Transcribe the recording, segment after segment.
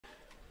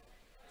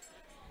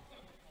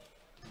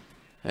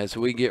as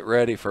we get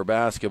ready for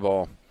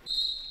basketball.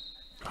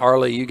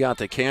 Harley, you got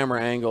the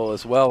camera angle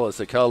as well as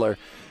the color.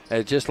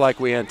 Just like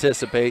we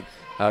anticipate,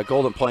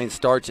 Golden Plains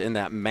starts in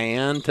that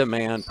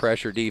man-to-man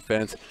pressure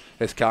defense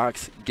as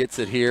Cox gets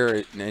it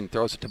here and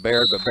throws it to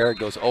Barrett, but Barrett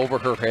goes over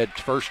her head.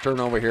 First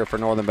turnover here for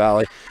Northern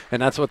Valley,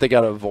 and that's what they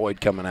got to avoid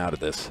coming out of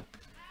this.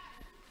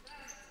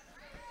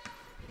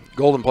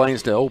 Golden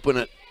Plains to open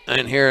it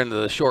in here into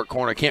the short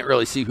corner. Can't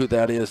really see who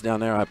that is down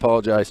there. I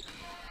apologize.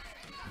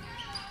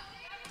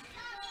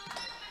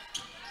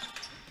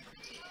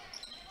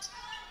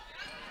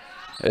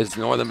 As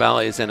Northern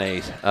Valley is in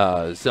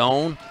a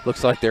zone.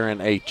 Looks like they're in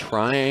a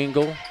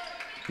triangle.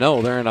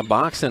 No, they're in a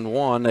box and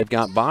one. They've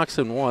got box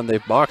and one.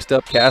 They've boxed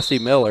up Cassie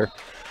Miller.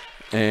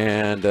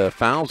 And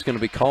foul's going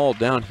to be called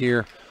down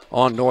here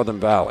on Northern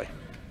Valley.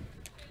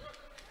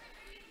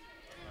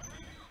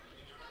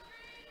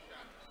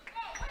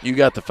 You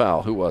got the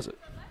foul. Who was it?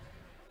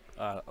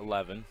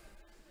 11.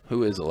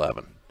 Who is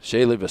 11?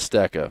 Shaylee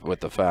Visteca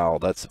with the foul.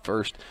 That's the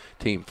first,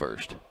 team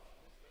first.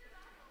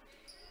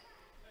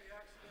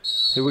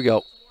 Here we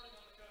go.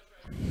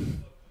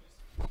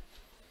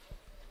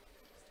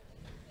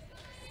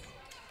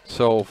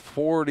 So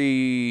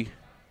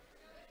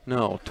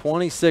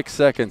 26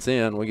 seconds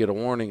in, we get a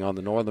warning on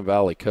the Northern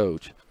Valley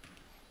coach.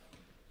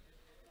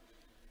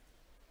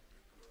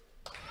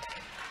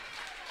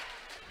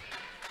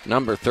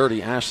 Number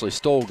 30, Ashley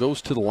Stoll,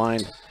 goes to the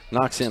line,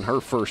 knocks in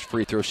her first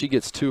free throw. She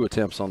gets 2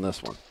 attempts on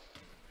this one.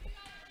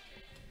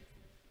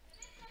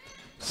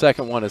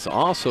 Second one is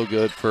also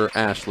good for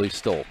Ashley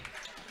Stoll.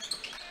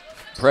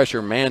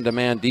 Pressure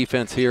man-to-man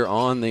defense here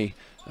on the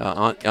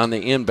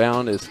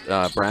inbound as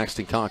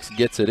Braxton Cox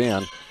gets it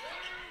in.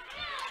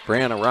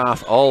 Brianna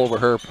Roth all over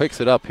her,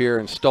 picks it up here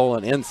and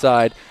Stolen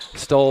inside.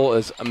 Stoll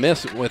is a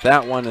miss with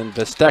that one, and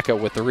Visteca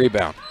with the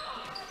rebound.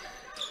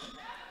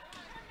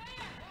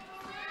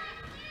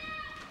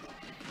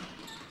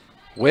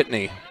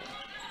 Whitney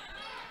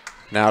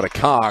now to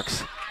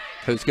Cox,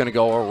 who's going to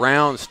go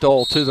around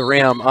Stoll to the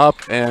rim, up,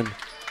 and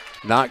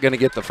not going to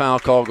get the foul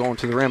call going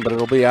to the rim, but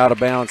it'll be out of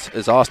bounds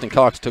as Austin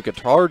Cox took it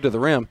hard to the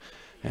rim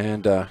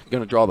and going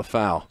to draw the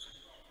foul.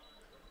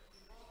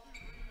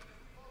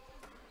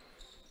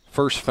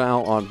 First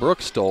foul on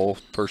Brooke Stoll,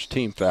 first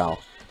team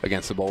foul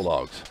against the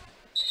Bulldogs.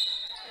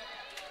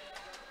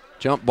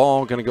 Jump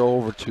ball going to go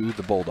over to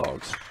the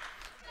Bulldogs.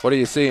 What are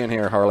you seeing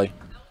here, Harley?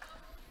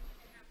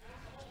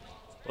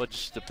 Well, it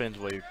just depends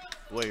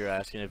what you're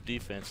asking. If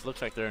defense,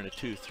 looks like they're in a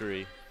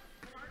 2-3.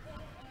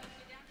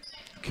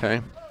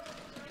 Okay.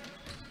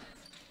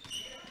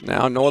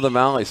 Now Northern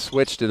Valley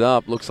switched it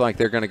up. Looks like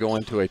they're going to go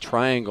into a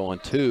triangle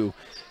and 2.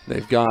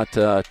 They've got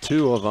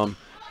 2 of them,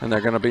 and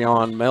they're going to be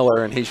on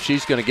Miller, and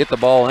she's going to get the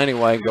ball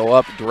anyway and go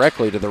up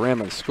directly to the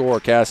rim and score.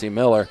 Cassie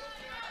Miller.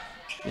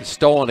 It's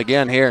stolen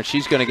again here, and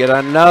she's going to get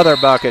another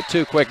bucket.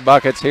 2 quick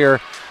buckets here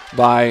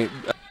by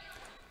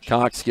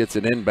Cox. Gets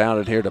it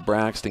inbounded here to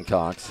Braxton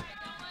Cox.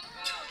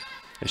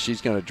 And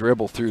she's going to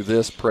dribble through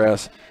this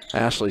press.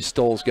 Ashley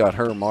Stoll's got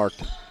her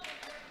marked.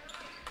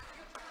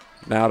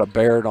 Now to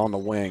Baird on the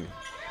wing.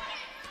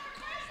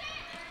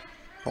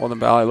 Northern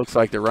Valley looks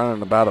like they're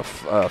running about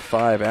a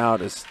 5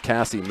 out as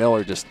Cassie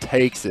Miller just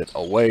takes it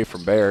away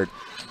from Baird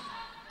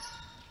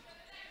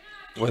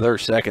with her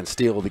second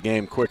steal of the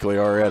game quickly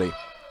already.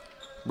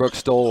 Brooke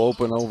Stoll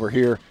open over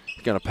here.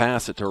 Going to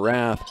pass it to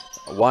Rath.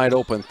 A wide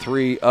open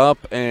 3 up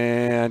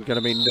and going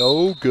to be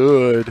no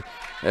good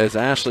as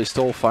Ashley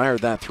Stoll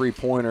fired that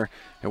 3-pointer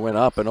and went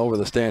up and over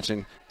the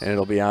stanchion, and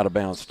it'll be out of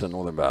bounds to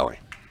Northern Valley.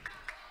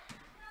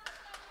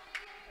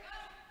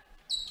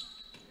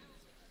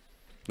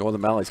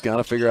 Northern Valley's got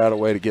to figure out a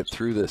way to get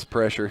through this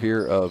pressure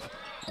here of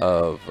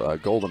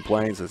Golden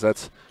Plains, as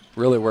that's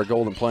really where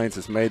Golden Plains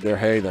has made their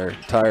hay, their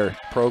entire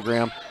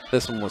program.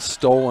 This one was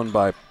stolen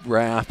by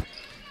Rath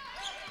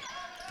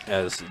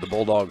as the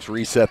Bulldogs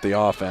reset the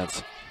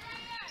offense.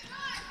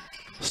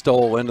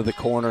 Stoll into the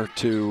corner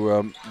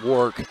to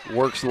Work.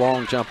 Work's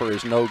long jumper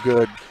is no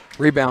good.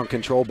 Rebound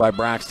controlled by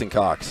Braxton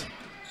Cox.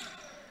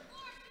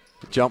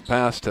 Jump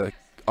pass to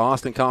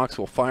Austin Cox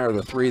will fire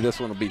the 3. This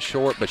one will be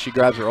short, but she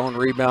grabs her own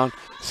rebound.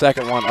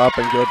 Second one up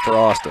and good for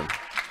Austin.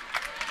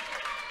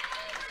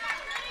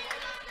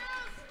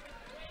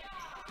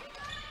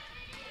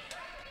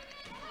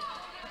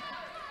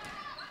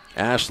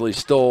 Ashley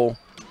Stoll,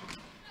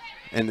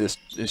 and this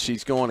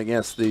she's going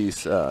against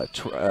these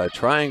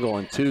triangle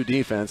and 2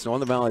 defense.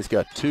 Northern Valley's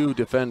got 2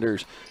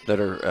 defenders that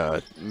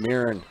are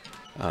mirroring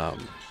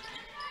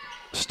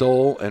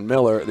Stoll and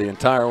Miller the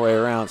entire way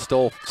around.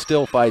 Stoll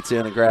still fights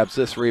in and grabs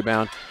this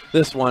rebound.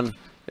 This one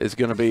is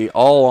going to be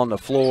all on the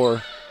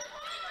floor,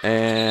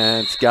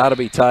 and it's got to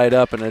be tied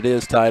up, and it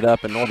is tied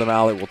up, and Northern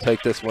Valley will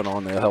take this one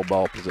on the held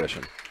ball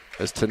position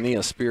as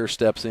Tania Spear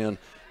steps in,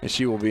 and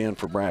she will be in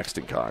for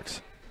Braxton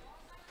Cox.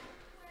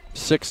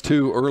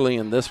 6-2 early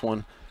in this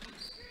one.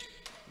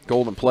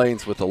 Golden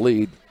Plains with the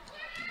lead.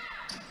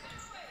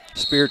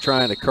 Spear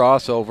trying to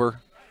cross over.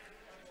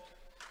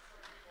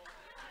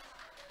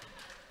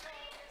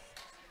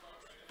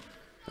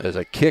 There's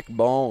a kick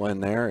ball in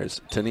there as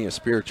Tania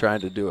Spear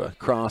tried to do a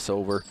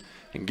crossover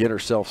and get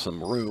herself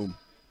some room.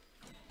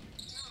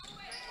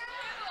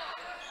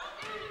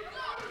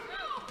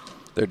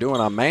 They're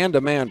doing a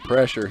man-to-man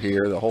pressure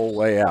here the whole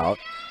way out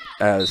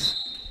as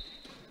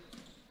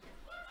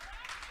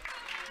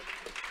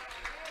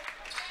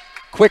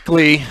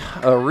quickly,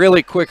 a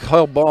really quick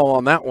held ball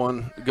on that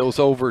one goes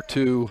over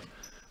to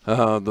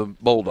the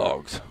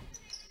Bulldogs.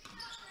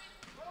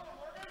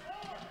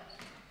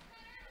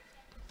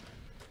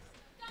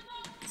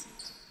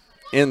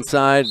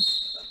 Inside.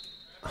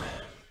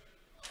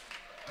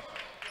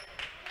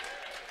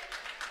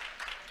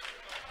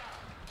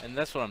 And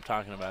that's what I'm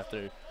talking about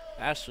there.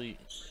 Ashley,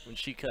 when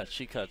she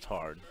cuts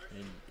hard.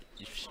 And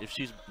if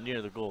she's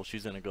near the goal,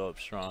 she's going to go up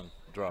strong,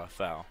 draw a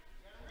foul.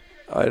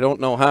 I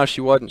don't know how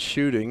she wasn't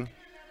shooting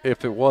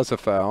if it was a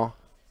foul,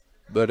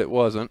 but it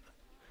wasn't.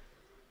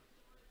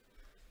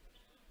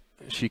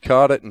 She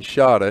caught it and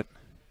shot it,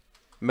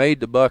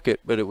 made the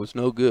bucket, but it was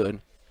no good.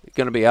 It's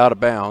going to be out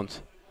of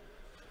bounds.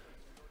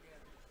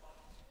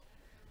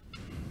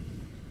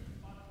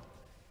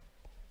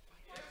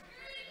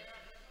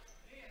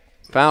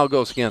 Foul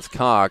goes against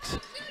Cox.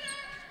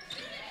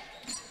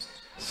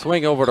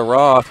 Swing over to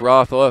Roth.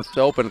 Roth left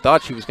open.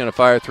 Thought she was going to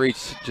fire three.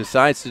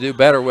 Decides to do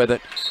better with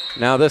it.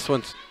 Now this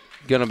one's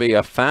going to be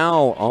a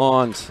foul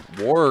on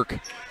Work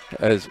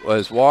as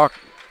Work,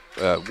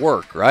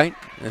 right?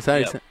 Is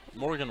that Yep.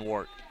 Morgan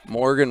Work.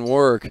 Morgan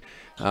Work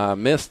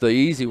missed the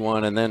easy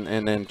one and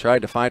then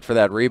tried to fight for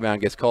that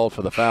rebound. Gets called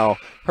for the foul.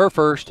 Her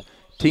first,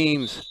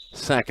 team's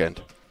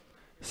second.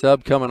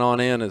 Sub coming on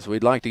in as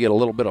we'd like to get a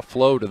little bit of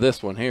flow to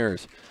this one here.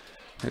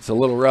 It's a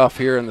little rough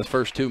here in the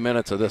first 2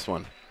 minutes of this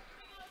one.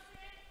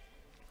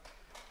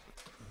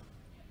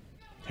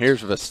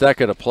 Here's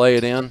Vesteka to play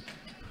it in.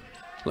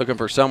 Looking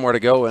for somewhere to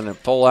go in a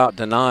full out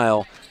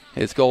denial.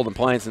 It's Golden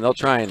Plains, and they'll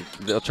try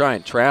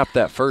and trap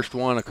that first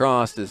one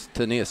across as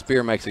Tania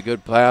Spear makes a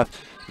good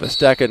path.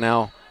 Vesteka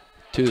now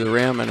to the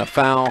rim, and a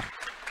foul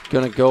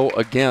going to go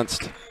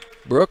against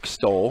Brooke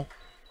Stoll.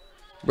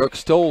 Brooke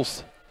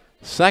Stoll's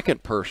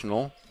second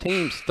personal,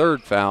 team's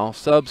third foul.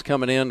 Subs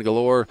coming in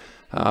galore.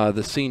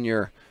 The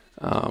senior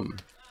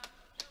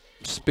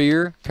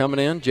Spear coming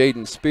in,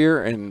 Jaden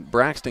Spear and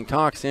Braxton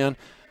Cox in.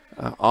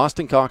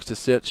 Austin Cox to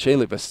sit,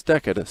 Shaylee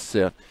Vesteka to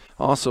sit.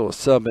 Also a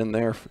sub in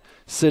there,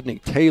 Sydney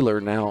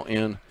Taylor now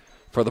in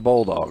for the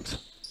Bulldogs.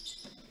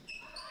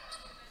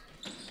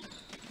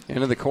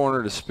 Into the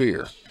corner to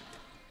Spear.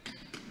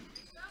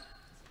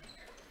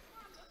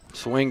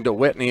 Swing to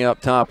Whitney up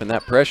top, and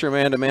that pressure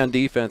man-to-man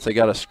defense, they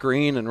got to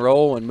screen and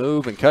roll and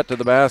move and cut to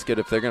the basket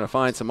if they're going to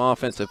find some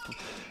offensive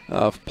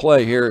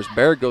play here as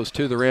Baird goes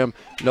to the rim.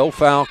 No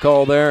foul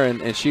call there,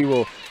 and she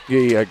will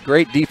get a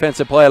great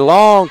defensive play. A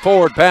long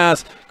forward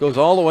pass goes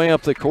all the way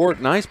up the court.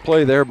 Nice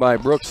play there by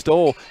Brooke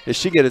Stoll as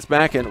she gets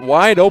back and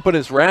wide open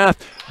as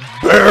Rath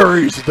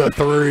buries the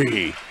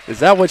three. Is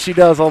that what she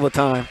does all the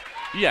time?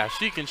 Yeah,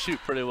 she can shoot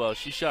pretty well.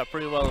 She shot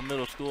pretty well in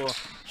middle school.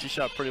 She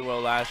shot pretty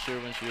well last year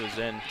when she was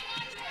in.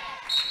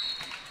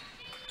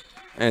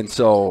 And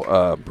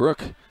so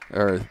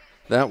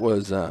that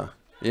was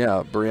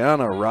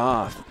Brianna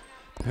Roth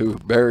who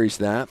buries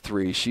that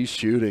three. She's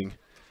shooting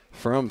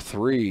from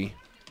three.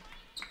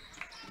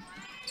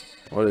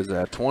 What is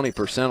that,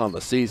 20% on the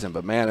season,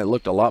 but man, it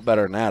looked a lot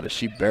better than that as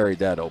she buried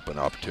that open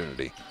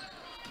opportunity.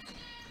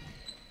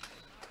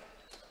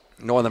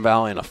 Northern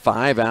Valley in a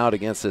 5-out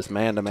against this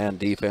man-to-man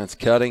defense,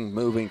 cutting,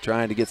 moving,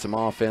 trying to get some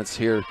offense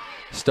here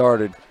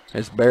started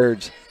as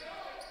Baird's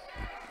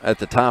at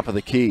the top of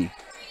the key.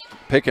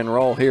 Pick and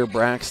roll here,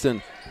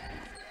 Braxton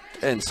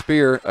and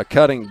Spear, a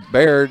cutting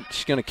Baird.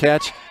 She's going to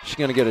catch. She's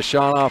going to get a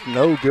shot off.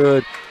 No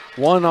good.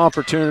 One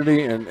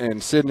opportunity,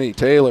 and Sydney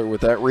Taylor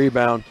with that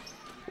rebound.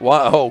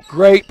 Wow,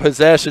 great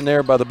possession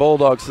there by the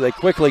Bulldogs. So they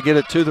quickly get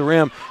it to the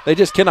rim. They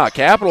just cannot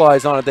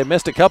capitalize on it. They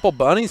missed a couple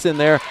bunnies in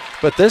there,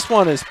 but this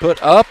one is put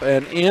up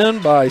and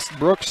in by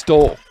Brooke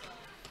Stoll.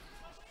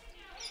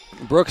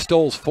 Brooke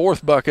Stoll's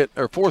fourth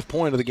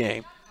point of the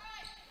game.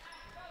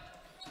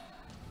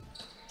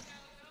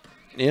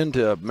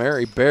 Into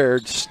Mary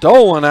Baird,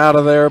 stolen out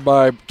of there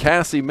by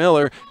Cassie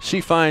Miller.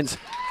 She finds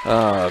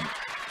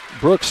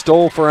Brooke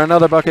Stoll for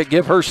another bucket.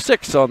 Give her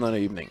 6 on the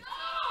evening.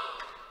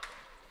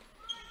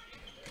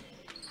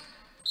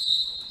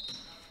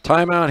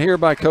 Timeout here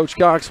by Coach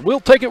Cox. We'll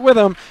take it with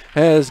him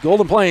as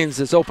Golden Plains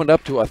has opened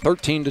up to a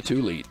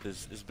 13-2 lead.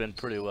 It's been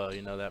pretty well.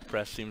 You know, that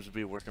press seems to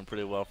be working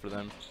pretty well for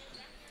them.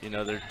 You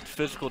know, they're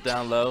physical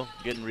down low,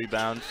 getting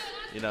rebounds,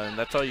 you know, and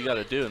that's all you got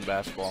to do in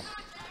basketball.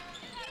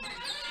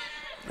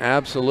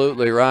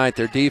 Absolutely right.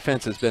 Their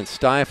defense has been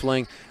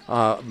stifling.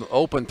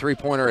 Open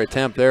three-pointer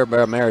attempt there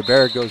by Mary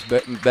Baird goes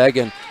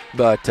begging,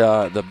 but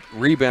the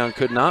rebound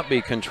could not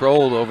be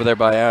controlled over there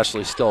by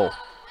Ashley Stoll.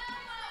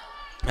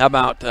 How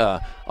about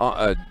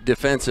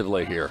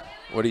defensively here?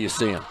 What are you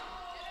seeing?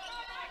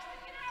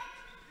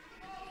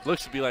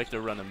 Looks to be like they're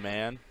running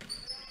man.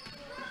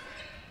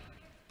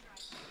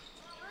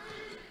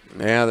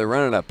 Yeah, they're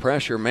running a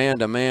pressure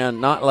man-to-man,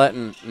 not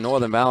letting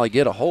Northern Valley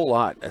get a whole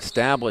lot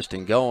established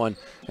and going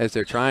as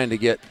they're trying to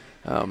get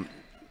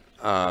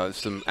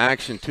some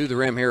action to the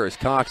rim here as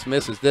Cox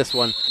misses this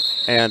one,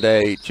 and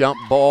a jump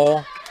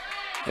ball.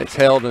 It's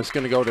held, and it's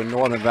going to go to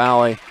Northern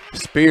Valley.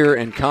 Spear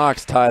and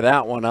Cox tie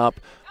that one up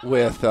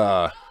with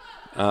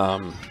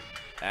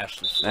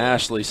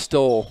Ashley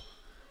Stoll.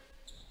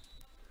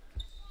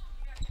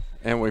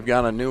 And we've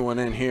got a new one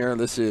in here.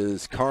 This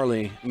is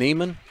Carly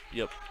Neiman.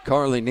 Yep.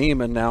 Carly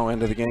Neiman now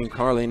into the game.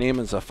 Carly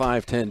Neiman's a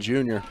 5'10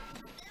 junior.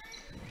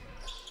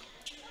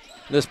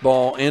 This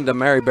ball into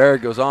Mary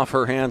Baird, goes off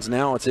her hands.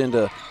 Now it's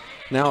into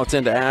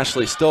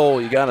Ashley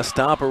Stoll. You got to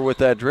stop her with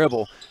that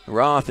dribble.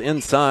 Roth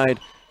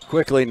inside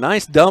quickly.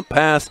 Nice dump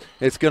pass.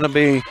 It's going to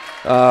be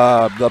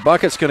the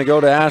bucket's going to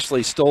go to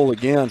Ashley Stoll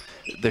again.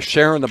 They're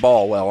sharing the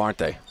ball well, aren't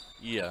they?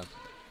 Yeah,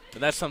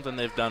 and that's something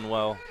they've done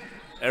well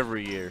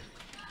every year.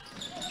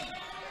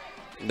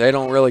 They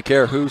don't really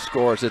care who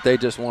scores it. They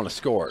just want to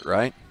score it,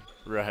 right?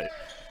 Right.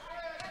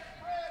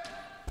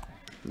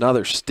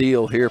 Another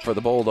steal here for the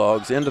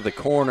Bulldogs. Into the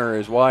corner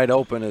is wide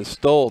open as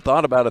Stoll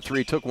thought about a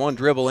three, took one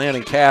dribble in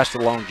and cashed a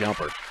long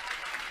jumper.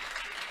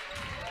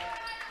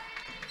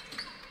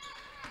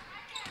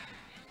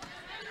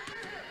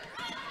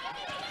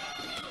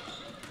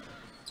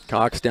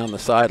 Cox down the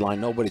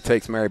sideline. Nobody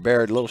takes Mary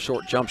Baird. A little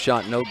short jump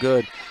shot, no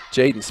good.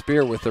 Jaden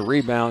Spear with the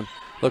rebound,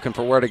 looking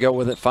for where to go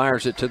with it.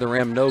 Fires it to the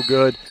rim, no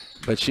good.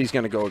 But she's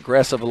going to go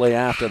aggressively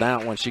after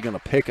that one. She's going to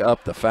pick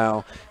up the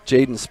foul.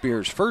 Jaden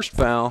Spear's first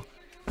foul,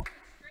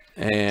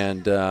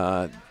 and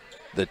the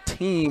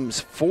team's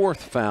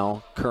fourth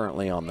foul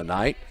currently on the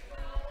night.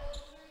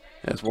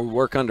 As we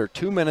work under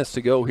 2 minutes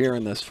to go here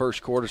in this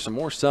first quarter. Some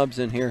more subs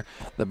in here.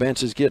 The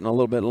bench is getting a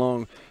little bit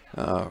long.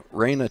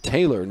 Raina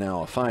Taylor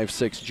now a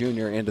 5'6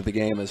 junior into the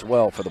game as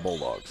well for the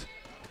Bulldogs.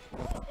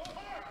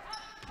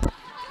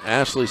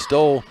 Ashley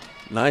Stoll,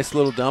 nice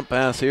little dump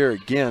pass here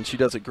again. She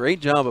does a great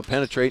job of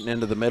penetrating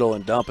into the middle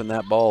and dumping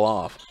that ball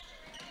off.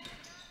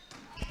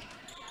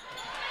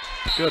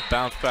 Good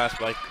bounce pass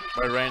by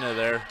Raina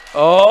there.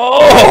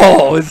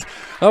 Oh,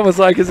 I was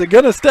like, is it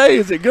going to stay?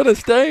 Is it going to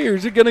stay or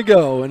is it going to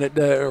go? And it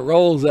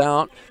rolls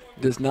out,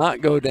 does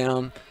not go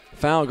down.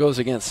 Foul goes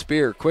against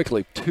Spear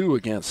quickly, 2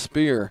 against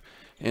Spear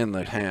in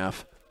the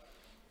half.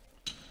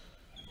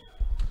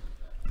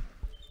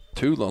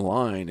 To the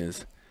line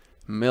is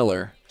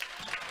Miller,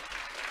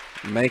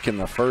 making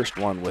the first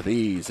one with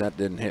ease. That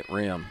didn't hit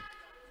rim.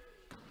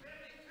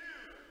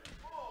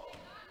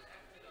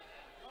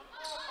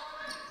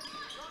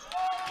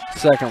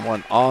 Second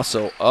one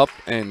also up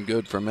and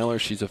good for Miller.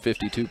 She's a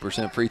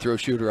 52% free throw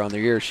shooter on the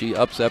year. She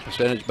ups that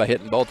percentage by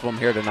hitting both of them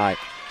here tonight.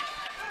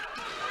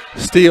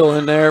 Steal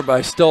in there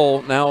by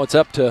Stoll. Now it's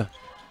up to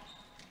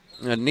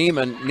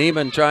Neiman.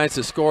 Neiman tries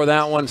to score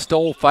that one.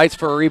 Stoll fights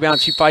for a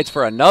rebound. She fights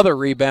for another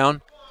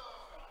rebound.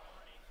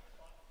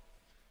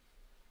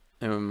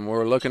 And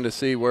we're looking to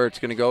see where it's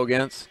going to go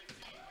against.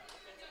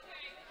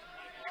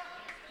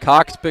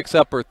 Cox picks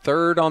up her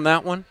third on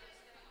that one.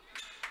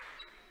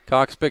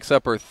 Cox picks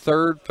up her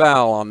third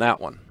foul on that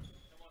one.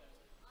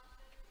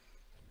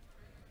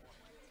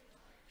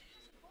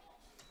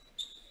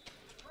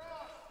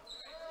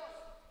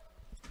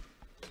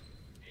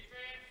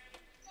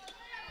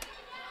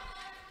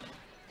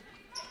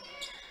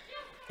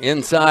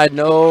 Inside,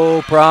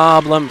 no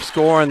problem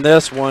scoring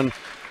this one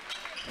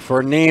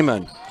for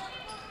Neiman.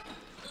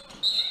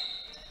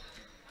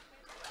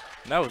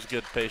 That was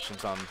good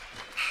patience on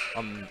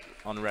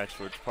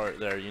Rexford's part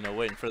there. You know,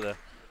 waiting for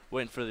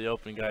the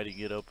open guy to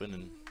get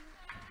open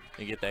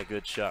and get that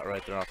good shot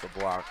right there off the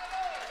block.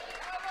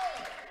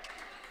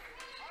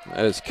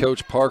 As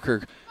Coach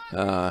Parker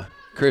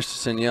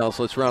Christensen yells,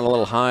 let's run a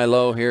little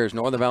high-low here as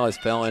Northern Valley's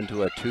fell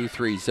into a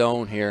 2-3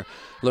 zone here,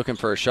 looking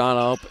for a shot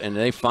up, and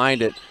they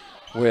find it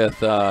with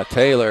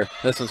Taylor.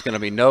 This one's going to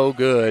be no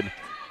good.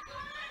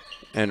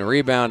 And the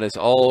rebound is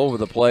all over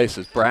the place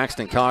as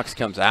Braxton Cox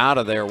comes out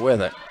of there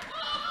with it.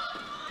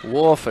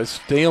 Wolf is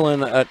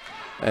stealing it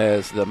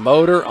as the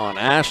motor on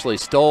Ashley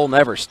Stoll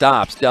never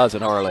stops, does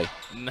it, Harley?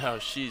 No,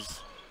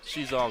 she's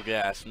all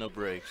gas, no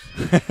brakes.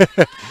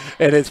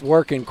 And it's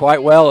working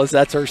quite well as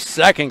that's her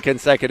second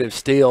consecutive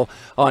steal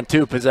on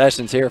 2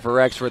 possessions here for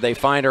Rexford. They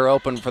find her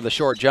open for the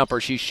short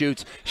jumper. She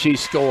shoots, she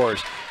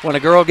scores. When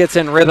a girl gets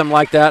in rhythm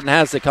like that and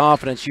has the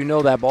confidence, you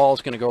know that ball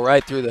is going to go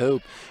right through the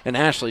hoop. And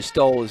Ashley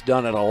Stoll has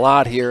done it a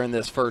lot here in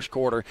this first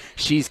quarter.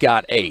 She's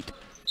got 8.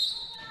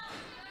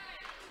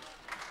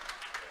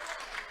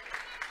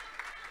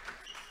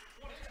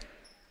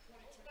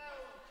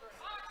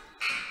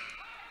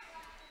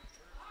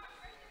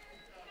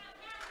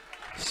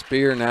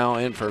 Spear now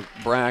in for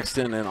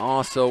Braxton, and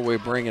also we're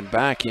bringing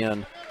back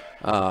in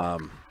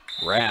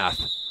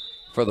Rath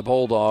for the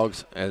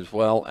Bulldogs, as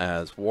well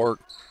as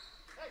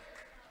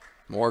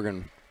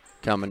Morgan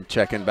coming,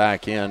 checking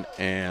back in,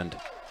 and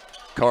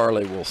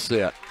Carly will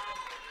sit.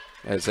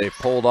 As they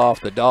pulled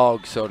off the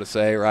dog, so to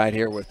say, right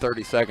here with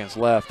 30 seconds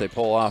left, they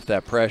pull off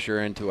that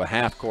pressure into a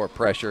half-court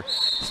pressure.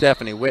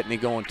 Stephanie Whitney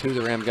going to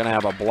the rim, going to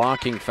have a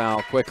blocking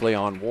foul quickly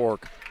on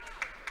Wark.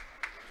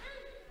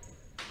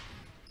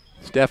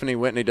 Stephanie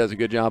Whitney does a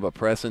good job of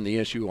pressing the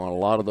issue on a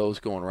lot of those,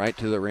 going right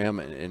to the rim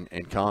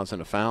and causing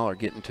a foul or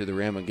getting to the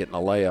rim and getting a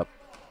layup.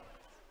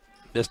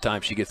 This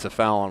time she gets a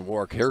foul on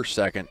Warwick, her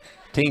second,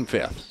 team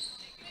fifth.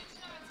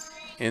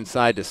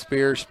 Inside to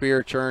Spear.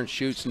 Spear turns,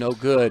 shoots, no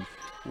good.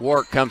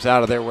 Warwick comes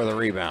out of there with a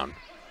rebound.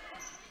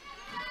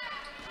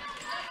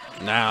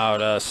 Now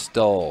to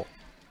Stoll.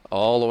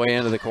 All the way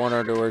into the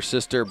corner to her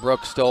sister.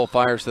 Brooke Stoll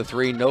fires the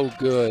three, no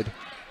good.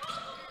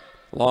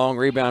 Long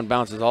rebound,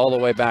 bounces all the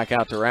way back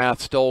out to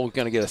Rath. Stoll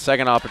going to get a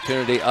second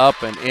opportunity,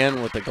 up and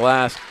in with the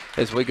glass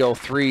as we go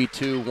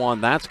 3-2-1.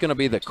 That's going to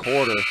be the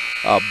quarter.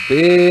 A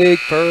big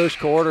first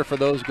quarter for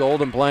those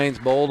Golden Plains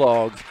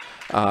Bulldogs.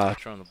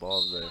 Throwing the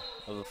ball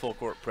of the full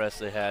court press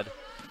they had.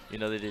 You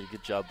know, they did a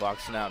good job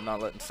boxing out,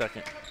 not letting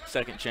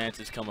second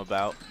chances come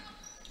about.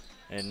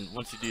 And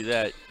once you do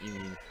that, you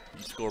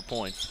score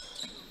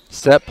points.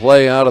 Set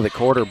play out of the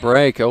quarter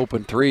break.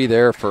 Open three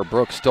there for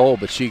Brooke Stoll,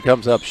 but she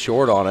comes up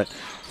short on it.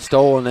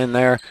 Stolen in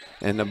there,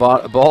 and the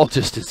ball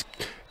just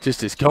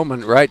is coming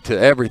right to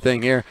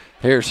everything here.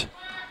 Here's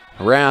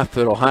Rath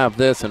that'll have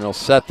this, and it'll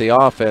set the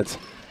offense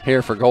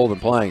here for Golden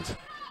Plains.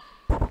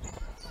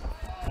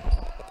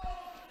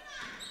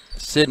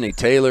 Sydney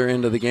Taylor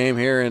into the game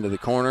here, into the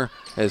corner,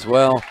 as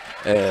well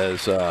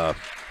as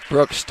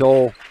Brooke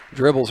Stoll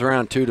dribbles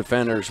around two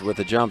defenders with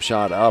a jump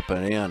shot up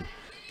and in.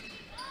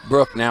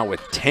 Brooke now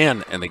with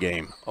 10 in the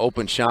game.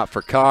 Open shot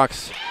for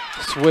Cox.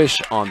 Swish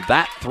on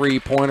that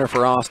three-pointer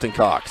for Austin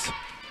Cox.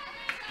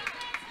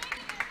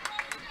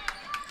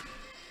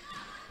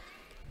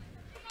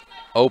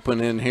 Open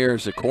in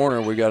here's the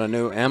corner. We got a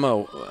new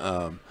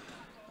Emma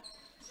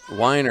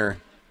Weiner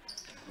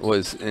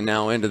was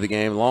now into the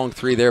game. Long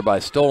three there by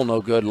Stoll, no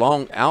good.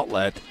 Long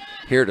outlet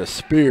here to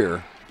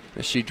Spear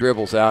as she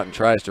dribbles out and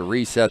tries to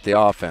reset the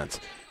offense.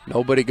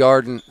 Nobody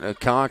guarding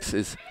Cox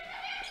is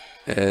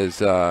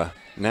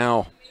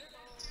now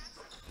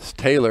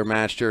Taylor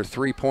matched her.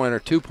 Three-pointer,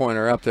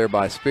 two-pointer up there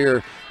by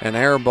Spear. An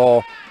air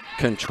ball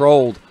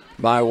controlled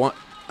by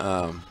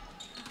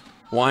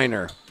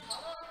Weiner.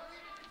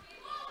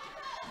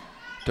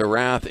 To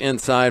Rath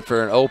inside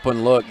for an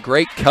open look.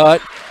 Great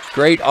cut,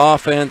 great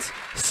offense.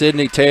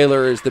 Sydney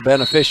Taylor is the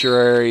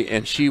beneficiary,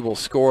 and she will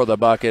score the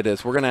bucket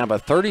as we're going to have a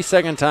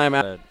 30-second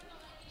timeout.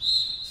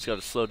 Just got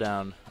to slow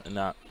down and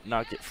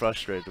not get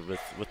frustrated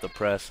with the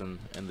press and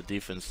the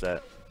defense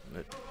that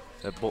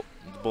the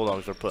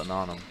Bulldogs are putting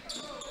on them.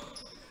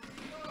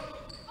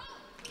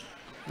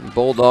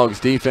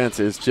 Bulldogs defense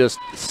is just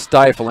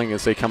stifling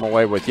as they come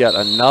away with yet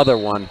another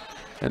one,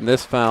 and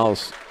this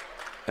fouls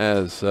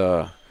as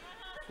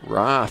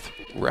Rath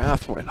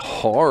went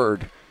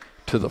hard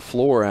to the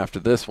floor after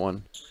this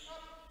one.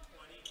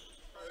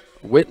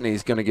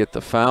 Whitney's going to get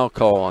the foul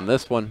call on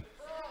this one.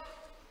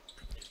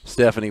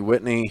 Stephanie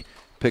Whitney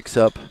picks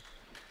up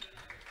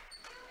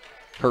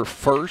her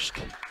first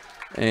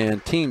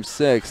and team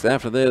sixth.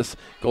 After this,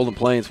 Golden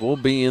Plains will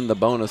be in the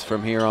bonus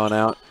from here on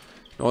out.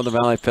 Northern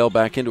Valley fell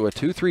back into a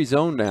 2-3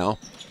 zone now.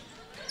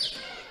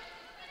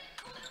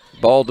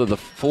 Ball to the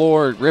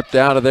floor, ripped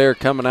out of there,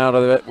 coming out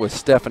of it with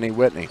Stephanie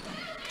Whitney.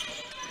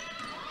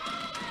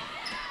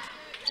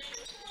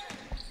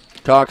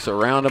 Cox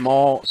around them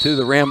all, to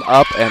the rim,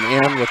 up and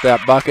in with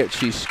that bucket.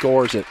 She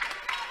scores it.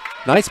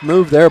 Nice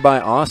move there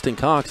by Austin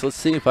Cox. Let's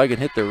see if I can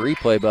hit the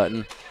replay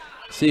button.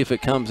 See if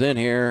it comes in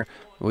here.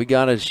 We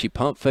got it. She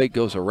pump fake,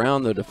 goes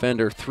around the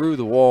defender, through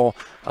the wall,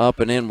 up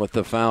and in with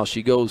the foul.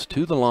 She goes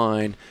to the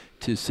line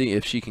to see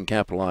if she can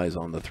capitalize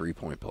on the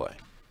three-point play.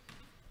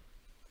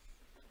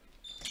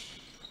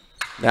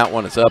 That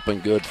one is up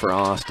and good for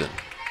Austin.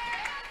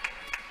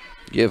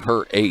 Give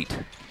her 8.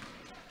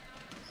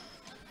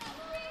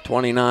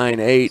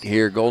 29-8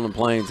 here. Golden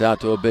Plains out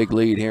to a big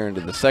lead here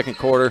into the second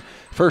quarter.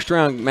 First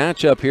round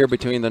matchup here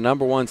between the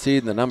number 1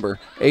 seed and the number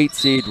 8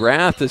 seed.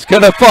 Rath is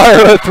going to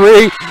fire a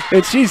three,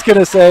 and she's going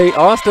to say,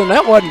 Austin,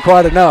 that wasn't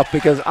quite enough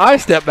because I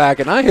stepped back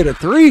and I hit a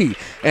three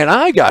and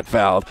I got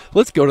fouled.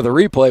 Let's go to the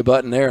replay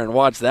button there and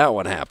watch that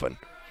one happen.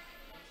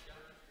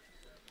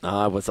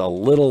 I was a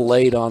little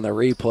late on the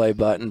replay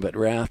button, but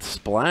Rath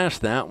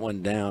splashed that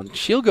one down.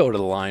 She'll go to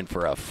the line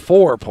for a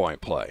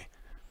 4-point play.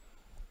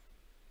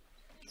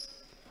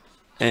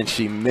 And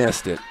she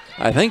missed it.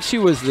 I think she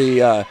was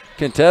the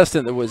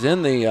contestant that was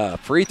in the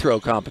free throw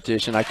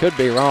competition. I could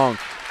be wrong.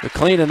 But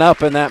cleaning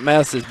up in that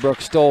mess is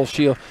Brooke Stoll.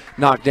 She'll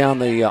knock down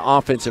the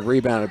offensive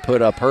rebound and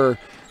put up her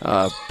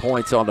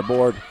points on the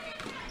board.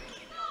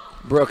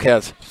 Brooke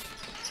has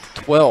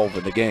 12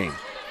 in the game.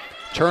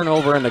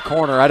 Turnover in the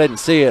corner. I didn't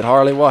see it,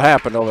 Harley. What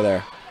happened over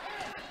there?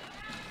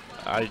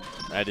 I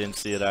didn't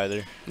see it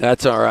either.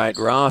 That's all right.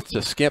 Roth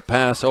to skip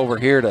pass over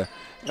here to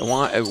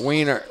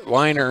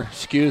Weiner,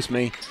 excuse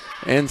me.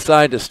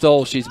 Inside to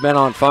Stoll. She's been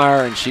on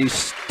fire, and she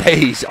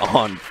stays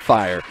on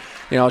fire.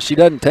 You know, she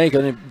doesn't take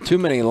too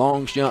many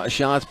long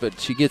shots, but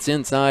she gets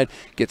inside,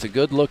 gets a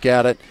good look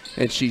at it,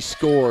 and she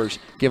scores,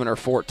 giving her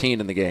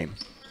 14 in the game.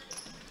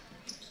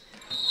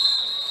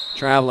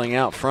 Traveling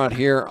out front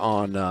here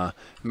on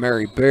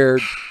Mary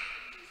Baird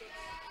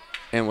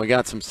And we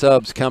got some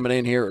subs coming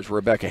in here. It was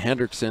Rebecca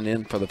Hendrickson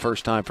in for the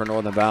first time for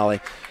Northern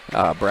Valley.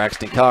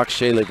 Braxton Cox,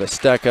 Shaylee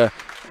Vesteca,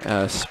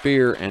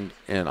 Spear,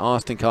 and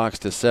Austin Cox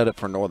to set it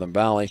for Northern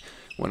Valley.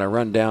 When I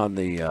run down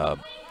the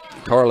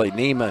Carly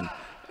Neiman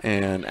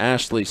and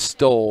Ashley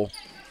Stoll,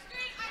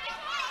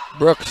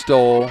 Brooke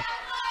Stoll,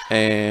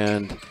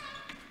 and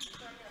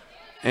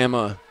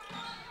Emma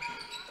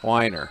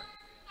Weiner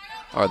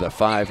are the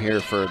 5 here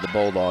for the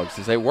Bulldogs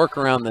as they work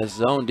around this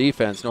zone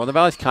defense. Northern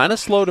Valley's kind of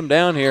slowed them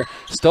down here.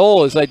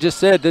 Stoll, as I just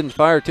said, didn't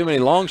fire too many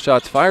long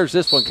shots. Fires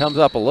this one, comes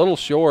up a little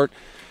short,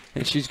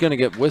 and she's going to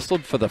get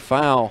whistled for the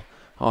foul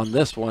on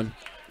this one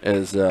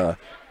as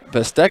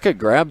Vesteca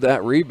grabbed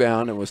that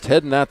rebound and was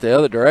heading out the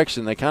other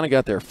direction. They kind of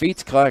got their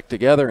feet clacked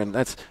together, and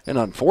that's an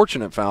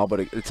unfortunate foul,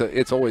 but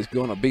it's always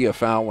going to be a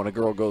foul when a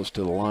girl goes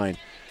to the line.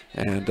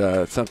 And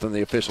it's something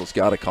the officials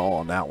got to call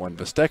on that one.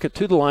 Vesteca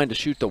to the line to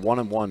shoot the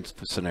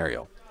 1-on-1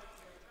 scenario.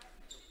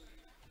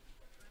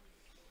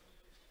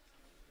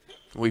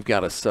 We've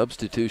got a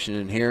substitution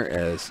in here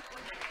as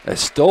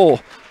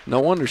Stoll.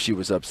 No wonder she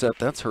was upset.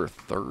 That's her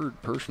 3rd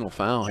personal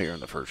foul here in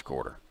the first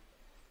quarter.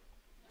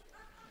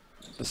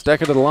 Vesteca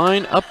to the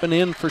line, up and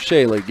in for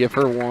Shaylee. Give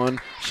her 1.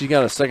 She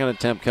got a 2nd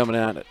attempt coming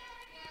at it.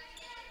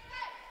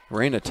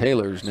 Raina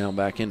Taylor is now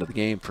back into the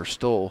game for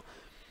Stoll.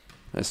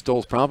 As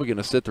Stoll's probably going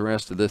to sit the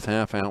rest of this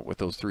half out with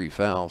those 3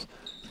 fouls.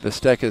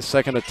 Vesteca's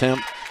 2nd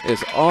attempt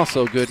is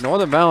also good.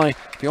 Northern Valley,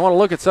 if you want to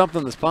look at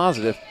something that's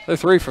positive, they're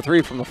 3 for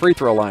 3 from the free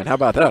throw line. How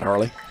about that,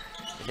 Harley?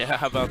 Yeah,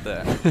 how about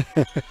that?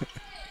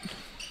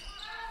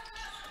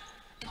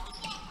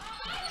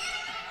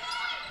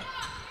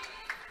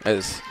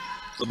 As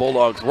the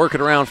Bulldogs work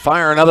it around,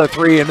 fire another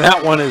 3, and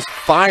that one is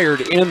fired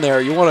in there.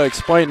 You want to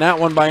explain that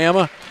one by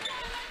Emma?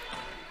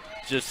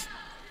 Just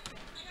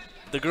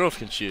the girls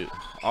can shoot.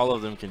 All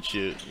of them can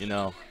shoot, you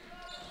know.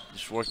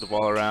 Just work the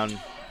ball around,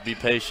 be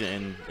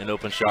patient, and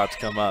open shots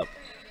come up.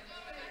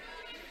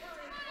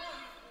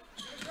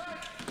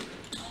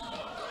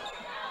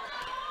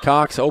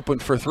 Cox open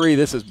for 3.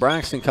 This is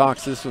Braxton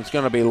Cox. This one's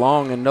going to be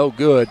long and no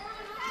good.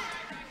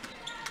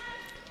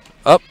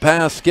 Up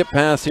pass, skip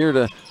pass here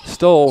to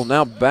Stoll.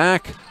 Now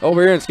back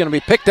over here. It's going to be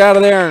picked out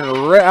of there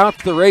and out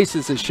to the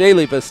races is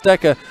Shaylee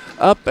Vesteca.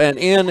 Up and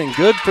in and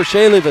good for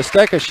Shaylee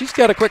Vesteca. She's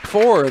got a quick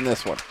 4 in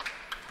this one.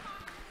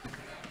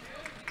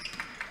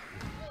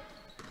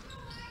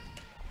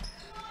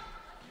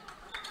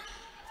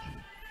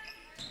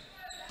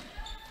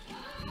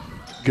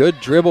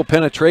 Good dribble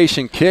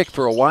penetration kick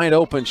for a wide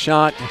open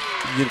shot.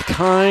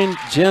 Kind,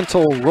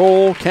 gentle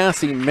roll.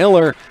 Cassie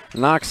Miller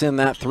knocks in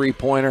that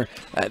 3-pointer.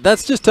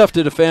 That's just tough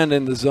to defend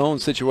in the zone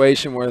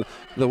situation where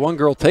the one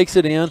girl takes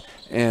it in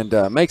and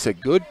makes a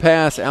good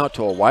pass out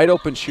to a wide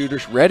open shooter,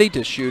 ready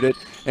to shoot it.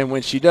 And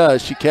when she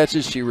does, she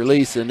catches, she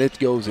releases, and it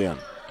goes in.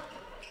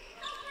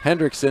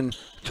 Hendrickson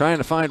trying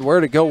to find where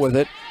to go with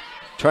it.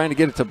 Trying to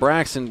get it to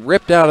Braxton,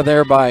 ripped out of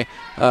there by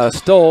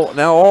Stoll.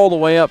 Now all the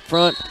way up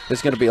front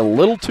is going to be a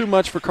little too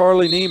much for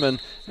Carly Neiman,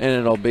 and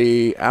it'll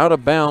be out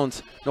of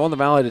bounds. Northern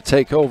Valley to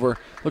take over.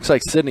 Looks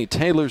like Sydney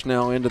Taylor's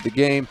now into the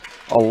game,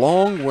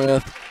 along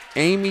with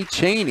Amy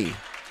Cheney.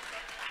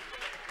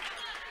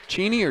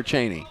 Cheney or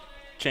Cheney?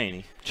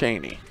 Cheney.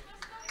 Cheney.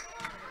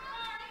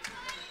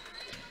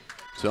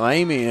 So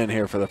Amy in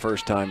here for the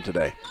first time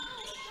today.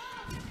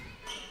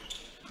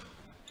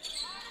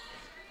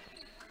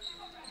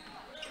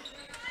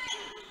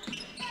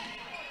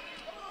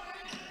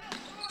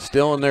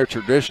 Still in their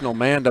traditional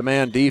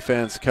man-to-man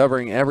defense,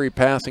 covering every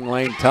passing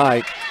lane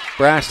tight.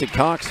 Braxton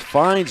Cox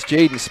finds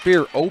Jaden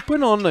Spear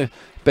open on the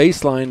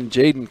baseline, and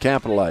Jaden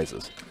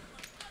capitalizes.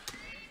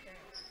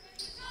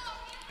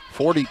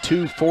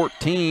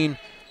 42-14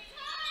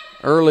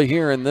 early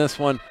here in this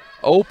one.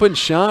 Open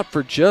shot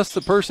for just the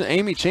person.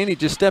 Amy Cheney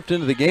just stepped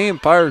into the game,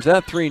 fires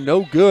that 3,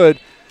 no good.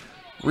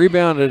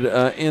 Rebounded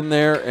in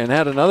there and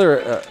had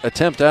another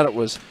attempt at it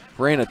was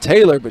Raina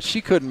Taylor, but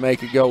she couldn't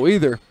make it go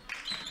either.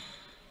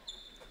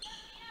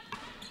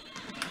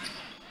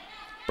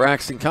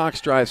 Braxton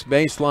Cox drives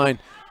baseline,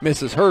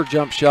 misses her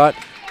jump shot,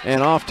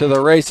 and off to the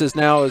races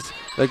now is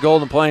the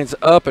Golden Plains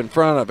up in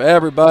front of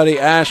everybody.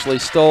 Ashley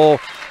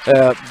Stoll,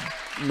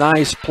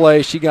 nice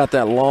play. She got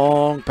that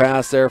long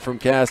pass there from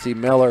Cassie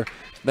Miller.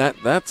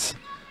 That's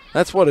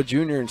what a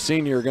junior and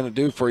senior are going to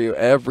do for you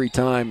every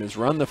time is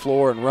run the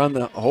floor and run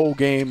the whole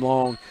game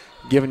long,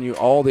 giving you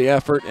all the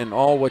effort and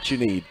all what you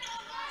need.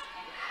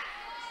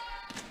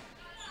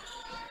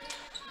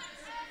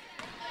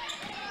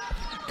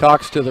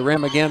 Cox to the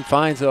rim again,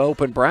 finds an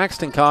open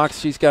Braxton Cox.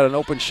 She's got an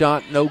open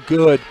shot, no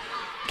good.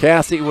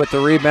 Cassie with the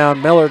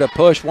rebound, Miller to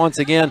push once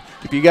again.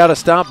 If you got to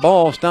stop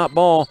ball, stop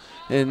ball.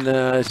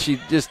 And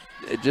she just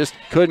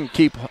couldn't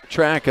keep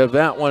track of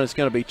that one. It's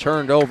going to be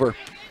turned over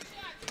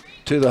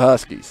to the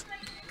Huskies.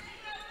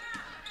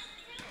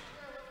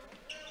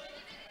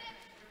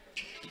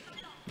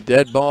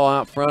 Dead ball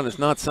out front is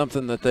not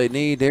something that they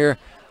need here.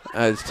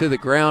 As to the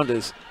ground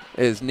is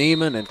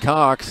Neiman and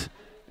Cox,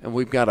 and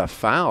we've got a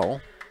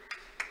foul.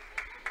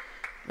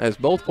 As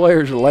both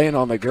players are laying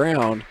on the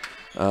ground,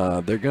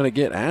 They're going to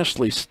get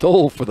Ashley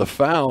Stoll for the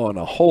foul and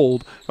a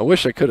hold. I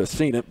wish I could have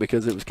seen it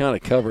because it was kind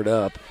of covered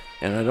up,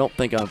 and I don't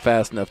think I'm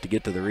fast enough to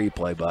get to the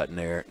replay button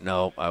there.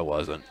 No, I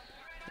wasn't.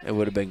 It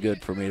would have been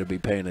good for me to be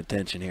paying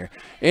attention here.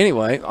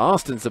 Anyway,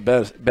 Austin's the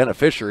best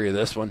beneficiary of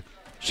this one.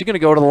 She's going to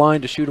go to the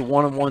line to shoot a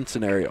 1-on-1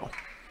 scenario.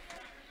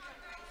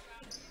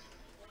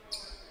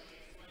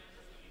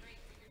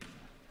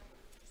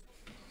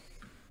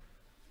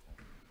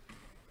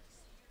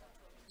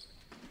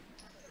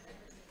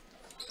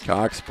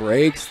 Cox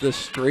breaks the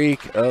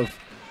streak of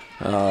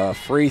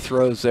free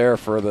throws there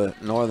for the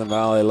Northern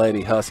Valley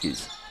Lady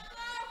Huskies.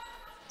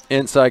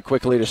 Inside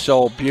quickly to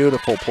Stoll.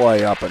 Beautiful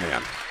play up and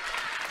in.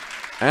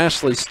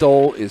 Ashley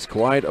Stoll is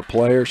quite a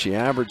player. She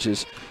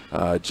averages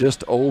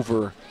just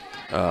over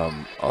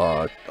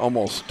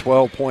almost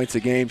 12 points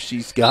a game.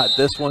 She's got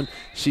this one.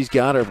 She's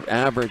got her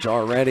average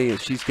already, and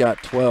she's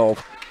got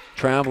 12.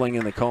 Traveling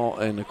in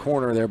the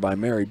corner there by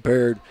Mary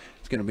Baird.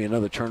 It's going to be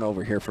another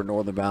turnover here for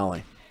Northern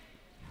Valley.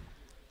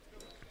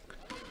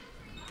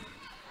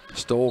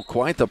 Stoll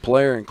quite the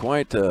player and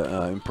quite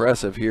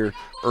impressive here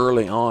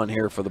early on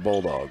here for the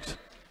Bulldogs.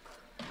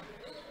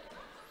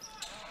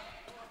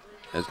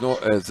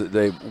 As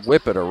they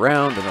whip it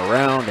around and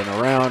around and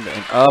around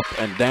and up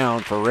and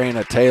down for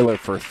Raina Taylor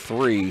for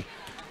 3.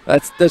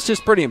 That's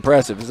just pretty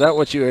impressive. Is that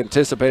what you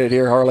anticipated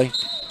here, Harley?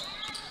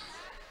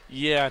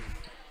 Yeah,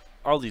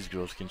 all these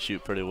girls can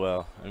shoot pretty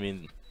well. I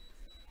mean,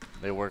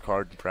 they work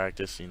hard in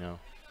practice, you know.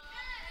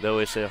 They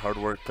always say hard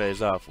work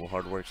pays off. Well,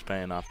 hard work's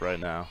paying off right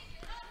now.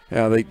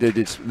 Yeah,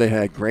 they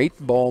had great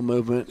ball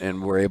movement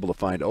and were able to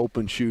find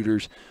open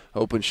shooters.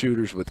 Open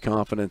shooters with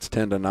confidence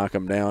tend to knock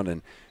them down,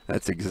 and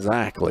that's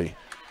exactly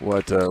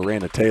what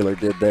Raina Taylor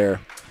did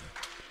there.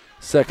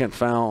 Second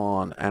foul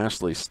on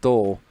Ashley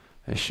Stoll,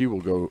 and she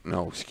will go.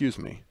 No, excuse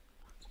me.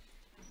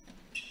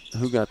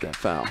 Who got that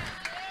foul?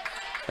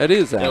 It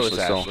is Ashley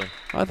Stoll. Ashley.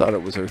 I thought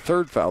it was her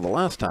third foul the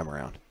last time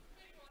around.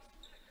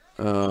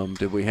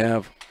 Did we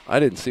have? I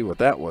didn't see what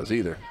that was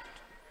either.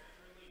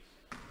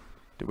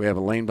 Did we have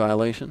a lane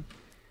violation?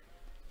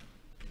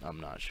 I'm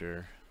not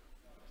sure.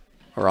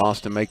 Or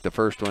Austin make the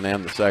first one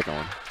and the second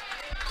one?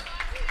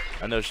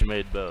 I know she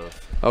made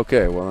both.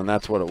 Okay, well, then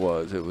that's what it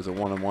was. It was a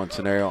 1-on-1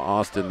 scenario.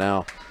 Austin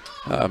now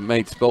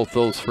makes both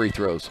those free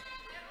throws.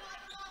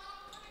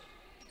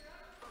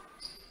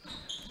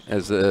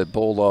 As the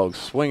Bulldogs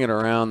swinging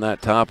around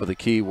that top of the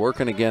key,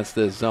 working against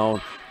this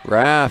zone.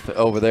 Rath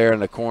over there in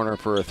the corner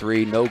for a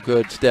 3. No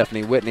good.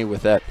 Stephanie Whitney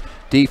with that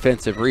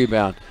defensive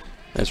rebound.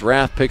 As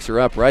Rath picks her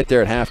up right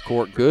there at half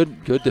court.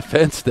 Good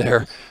defense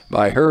there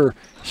by her.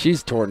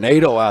 She's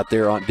tornado out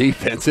there on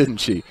defense, isn't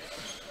she?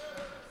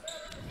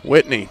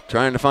 Whitney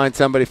trying to find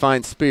somebody,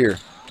 finds Spear.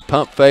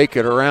 Pump fake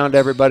it around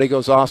everybody,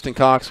 goes Austin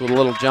Cox with a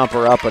little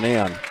jumper up and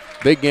in.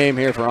 Big game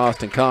here for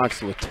Austin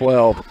Cox with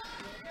 12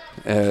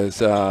 as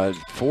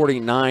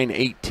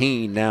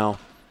 49-18 now.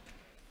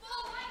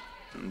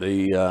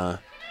 The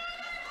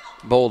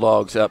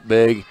Bulldogs up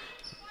big.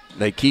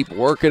 They keep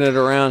working it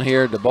around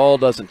here. The ball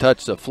doesn't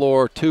touch the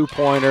floor.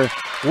 2-pointer.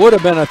 Would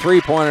have been a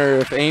 3-pointer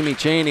if Amy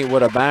Cheney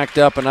would have backed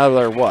up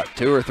another,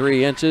 2 or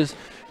 3 inches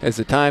as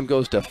the time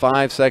goes to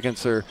 5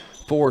 seconds or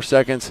 4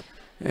 seconds.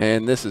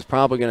 And this is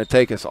probably going to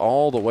take us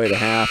all the way to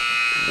half.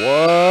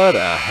 What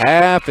a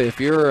half if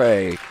you're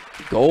a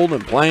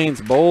Golden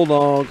Plains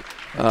Bulldog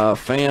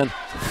fan.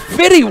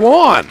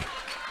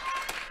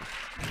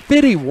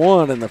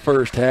 51 in the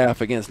first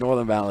half against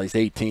Northern Valley's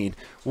 18.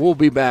 We'll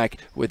be back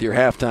with your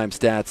halftime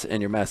stats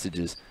and your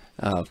messages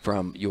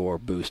from your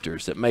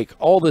boosters that make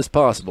all this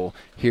possible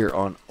here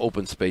on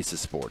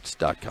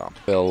OpenSpacesSports.com.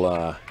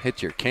 We'll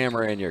hit your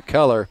camera and your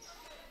color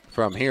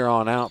from here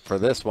on out for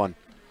this one.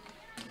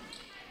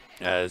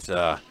 As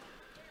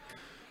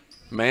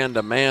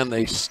man-to-man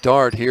they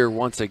start here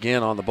once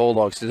again on the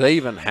Bulldogs. Do they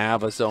even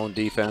have a zone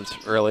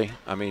defense, really?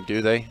 I mean,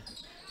 do they?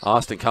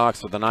 Austin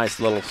Cox with a nice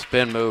little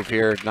spin move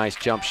here. Nice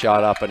jump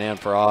shot up and in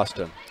for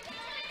Austin.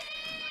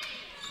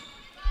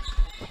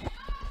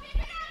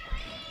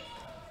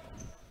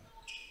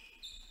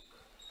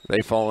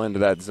 They fall into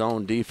that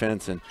zone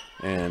defense and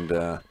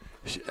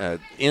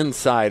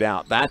inside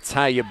out. That's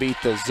how you beat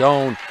the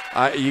zone.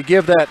 You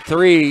give that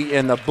 3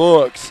 in the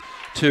books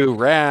to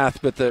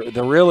Rath, but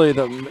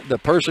the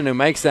person who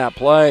makes that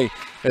play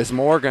is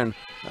Morgan.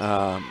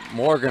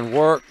 Morgan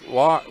work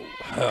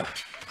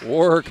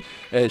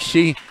as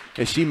she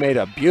made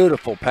a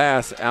beautiful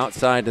pass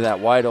outside to that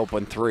wide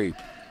open 3.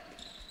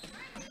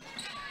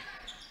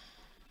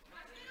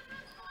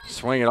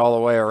 Swing it all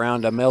the way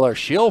around to Miller.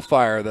 She'll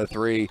fire the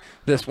 3.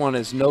 This one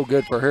is no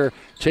good for her.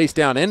 Chase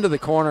down into the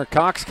corner.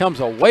 Cox comes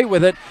away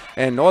with it,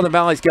 and Northern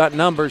Valley's got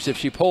numbers. If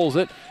she pulls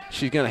it,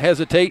 she's going to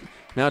hesitate.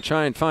 Now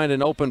try and find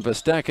an open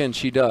Vesteka, and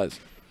she does.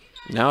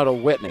 Now to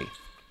Whitney.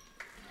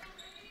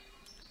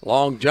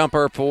 Long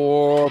jumper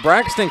for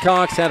Braxton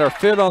Cox. Had her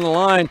fit on the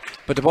line,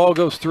 but the ball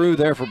goes through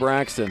there for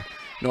Braxton.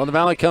 Northern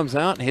Valley comes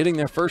out and hitting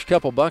their first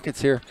couple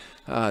buckets here.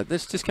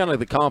 This is just kind of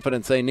the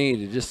confidence they need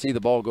to just see the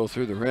ball go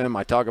through the rim.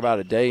 I talk about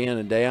it day in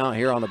and day out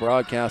here on the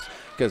broadcast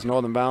because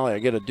Northern Valley I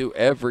get to do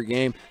every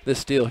game. This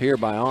steal here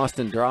by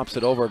Austin drops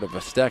it over to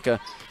Vesteca.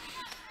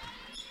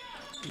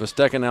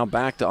 Vesteca now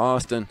back to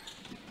Austin.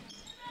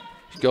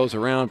 Goes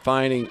around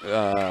finding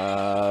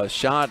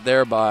shot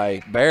there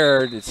by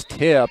Baird. It's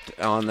tipped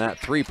on that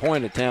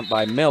three-point attempt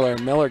by Miller.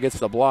 Miller gets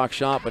the block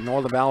shot, but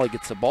Northern Valley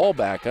gets the ball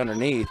back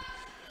underneath.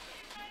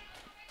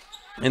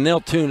 And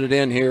they'll tune it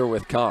in here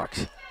with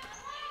Cox.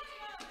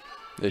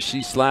 As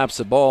she slaps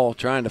the ball,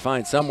 trying to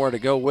find somewhere to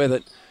go with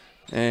it.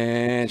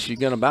 And she's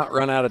going to about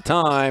run out of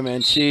time,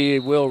 and she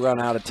will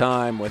run out of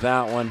time with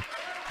that one.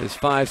 His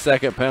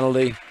 5-second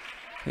penalty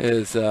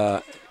is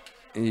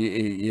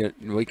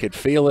we could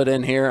feel it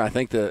in here. I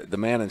think the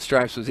man in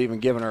stripes was even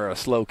giving her a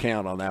slow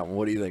count on that one.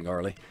 What do you think,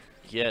 Arlie?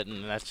 Yeah,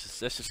 and that's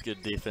just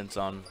good defense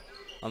on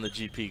the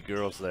GP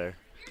girls there.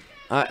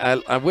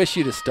 I wish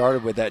you'd have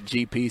started with that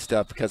GP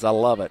stuff because I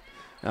love it.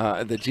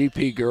 The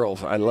GP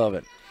girls, I love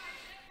it.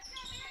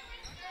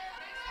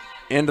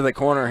 Into the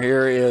corner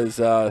here is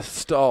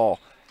Stahl.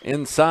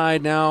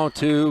 Inside now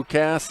to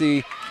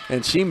Cassie,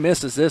 and she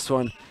misses this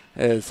one.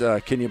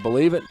 Can you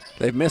believe it?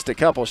 They've missed a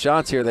couple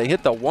shots here. They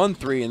hit the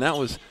 1-3, and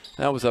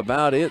that was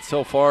about it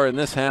so far in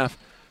this half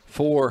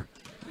for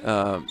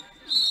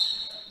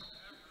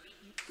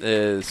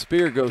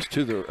Whitney goes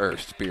to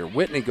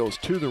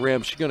the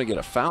rim. She's going to get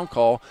a foul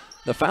call.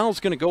 The foul's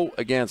going to go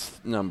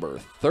against number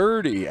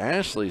 30,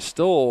 Ashley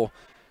Stoll.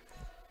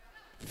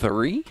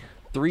 Three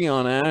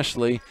on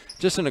Ashley.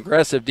 Just an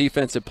aggressive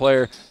defensive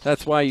player.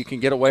 That's why you can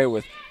get away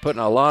with putting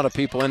a lot of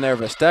people in there.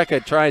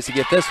 Vesteca tries to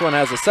get this one,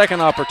 has a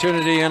second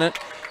opportunity in it.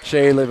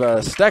 Shaylee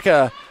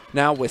Vesteca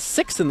now with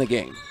 6 in the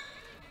game.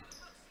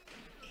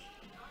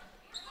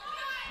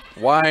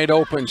 Wide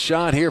open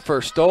shot here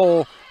for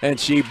Stoll, and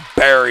she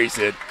buries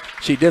it.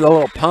 She did a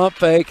little pump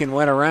fake and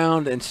went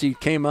around, and she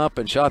came up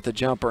and shot the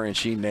jumper, and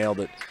she nailed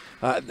it.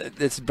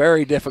 It's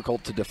very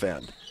difficult to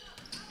defend.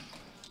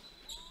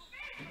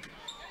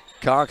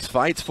 Cox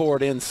fights for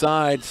it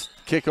inside.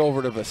 Kick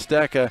over to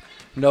Vesteca.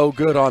 No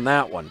good on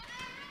that one.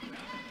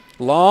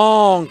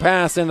 Long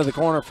pass into the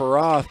corner for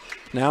Roth.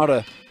 Now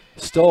to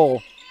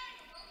Stoll.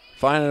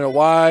 Finding a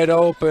wide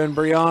open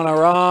Brianna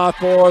Roth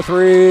for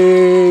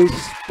 3.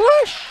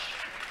 Splash!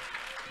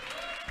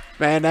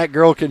 Man, that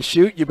girl can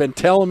shoot. You've been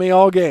telling me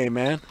all game,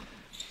 man.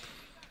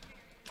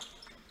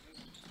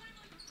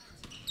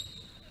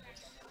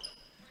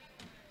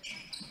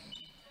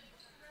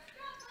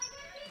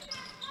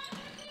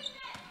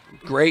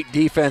 Great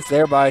defense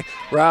there by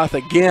Roth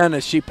again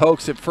as she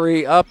pokes it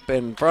free up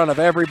in front of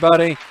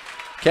everybody.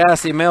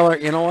 Cassie Miller,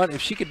 you know what?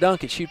 If she could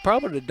dunk it, she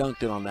probably have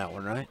dunked it on that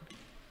one, right?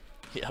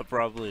 Yeah,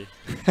 probably.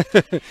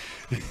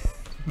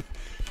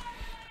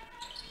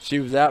 She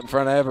was out in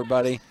front of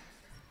everybody.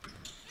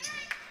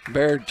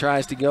 Baird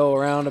tries to go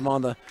around him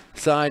on the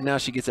side. Now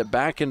she gets it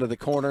back into the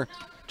corner,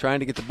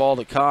 trying to get the ball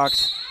to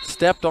Cox.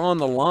 Stepped on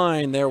the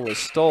line there was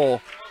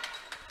Stoll.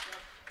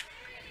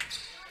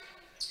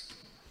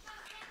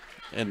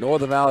 And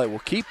Northern Valley will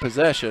keep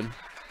possession.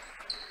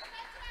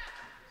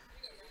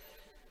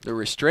 The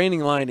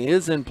restraining line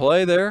is in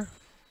play there.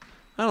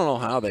 I don't know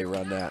how they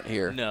run that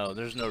here. No,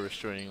 there's no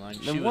restraining line.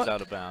 She was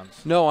out of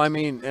bounds. No, I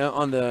mean,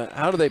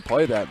 how do they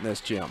play that in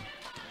this gym?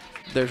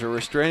 There's a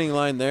restraining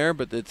line there,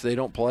 but they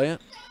don't play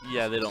it?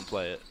 Yeah, they don't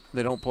play it.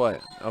 They don't play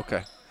it.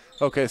 Okay.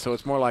 Okay, so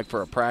it's more like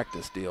for a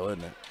practice deal,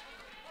 isn't it?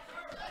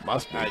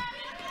 Must be.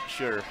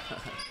 Sure.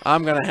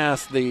 I'm going to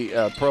ask the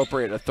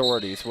appropriate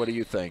authorities. What do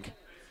you think?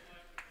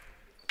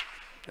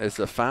 As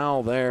the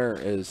foul there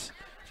is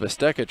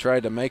Vesteca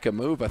tried to make a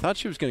move. I thought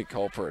she was going to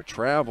call for a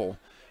travel,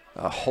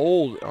 a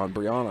hold on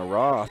Brianna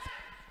Roth.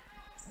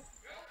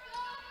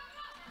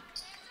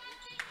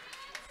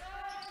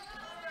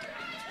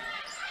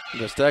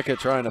 Vesteca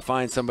trying to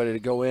find somebody to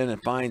go in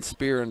and find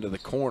Spear into the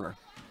corner.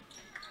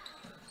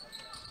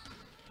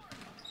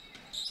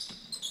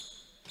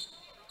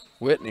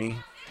 Whitney.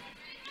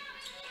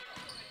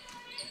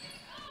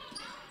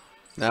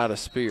 Now to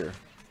Spear.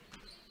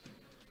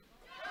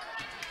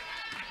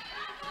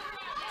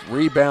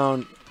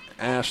 Rebound,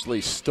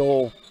 Ashley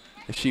Stoll.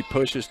 If she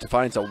pushes to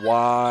finds a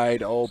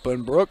wide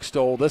open Brooke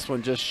Stoll. This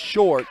one just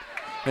short,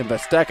 and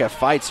Vesteca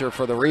fights her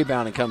for the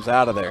rebound and comes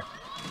out of there.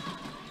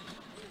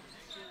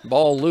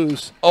 Ball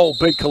loose. Oh,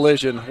 big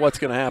collision. What's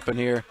going to happen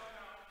here?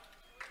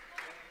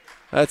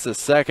 That's the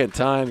second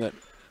time that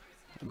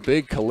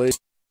big collision.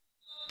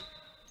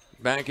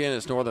 Back in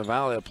as Northern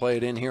Valley will play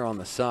it in here on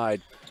the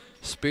side.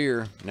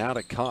 Spear now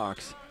to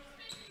Cox.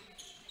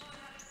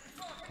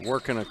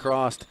 Working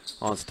across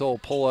on Stoll,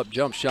 pull-up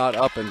jump shot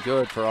up and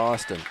good for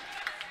Austin.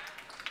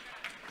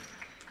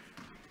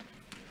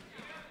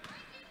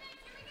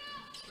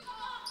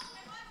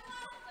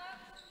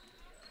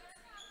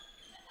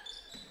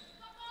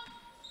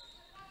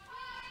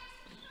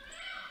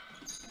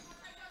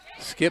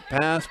 Skip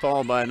pass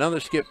followed by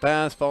another skip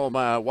pass followed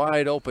by a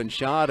wide open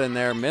shot in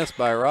there, missed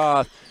by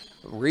Roth.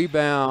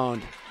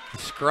 Rebound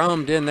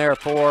scrummed in there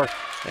for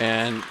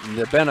And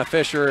the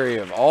beneficiary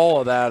of all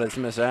of that is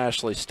Miss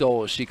Ashley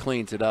Stoll as she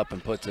cleans it up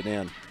and puts it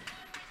in,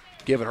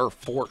 giving her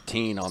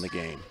 14 on the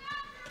game.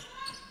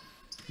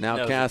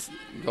 Now, Cass,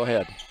 go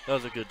ahead. That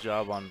was a good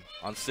job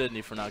on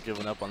Sydney for not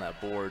giving up on that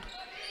board.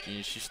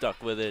 She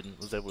stuck with it and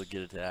was able to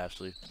get it to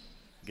Ashley,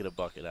 get a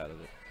bucket out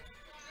of it.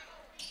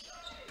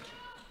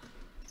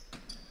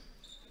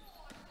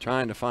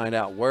 Trying to find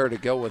out where to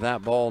go with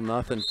that ball.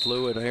 Nothing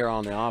fluid here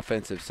on the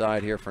offensive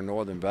side here for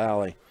Northern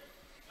Valley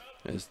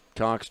as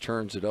Cox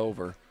turns it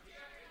over.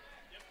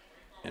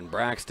 And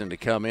Braxton to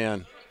come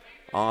in.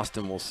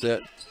 Austin will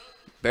sit.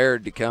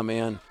 Baird to come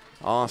in.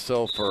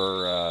 Also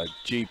for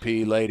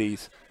GP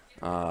ladies,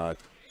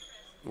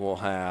 we'll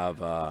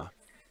have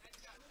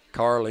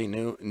Carly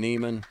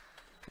Neiman.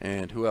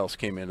 And who else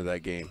came into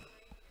that game?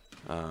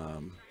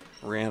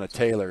 Rihanna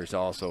Taylor is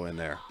also in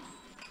there.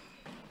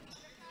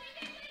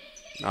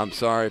 I'm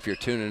sorry if you're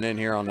tuning in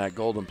here on that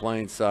Golden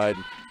Plains side.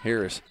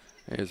 Here's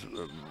a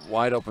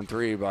wide open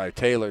three by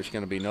Taylor's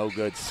going to be no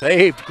good.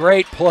 Saved,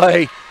 great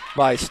play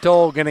by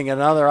Stoll, getting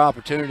another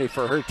opportunity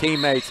for her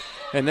teammates.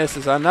 And this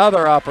is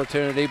another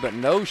opportunity, but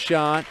no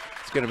shot.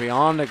 It's going to be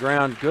on the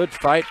ground. Good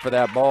fight for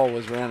that ball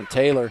was Rihanna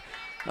Taylor.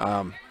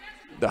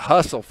 The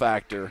hustle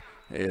factor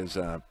is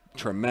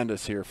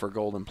tremendous here for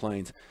Golden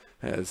Plains.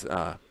 As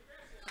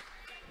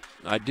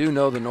I do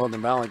know the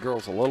Northern Valley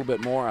girls a little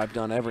bit more. I've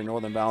done every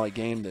Northern Valley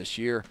game this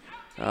year.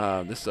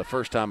 This is the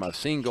first time I've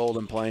seen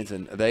Golden Plains,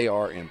 and they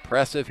are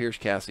impressive. Here's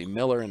Cassie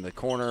Miller in the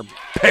corner.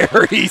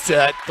 Buries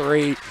that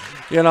three.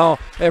 You know,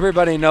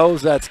 everybody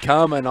knows that's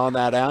coming on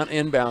that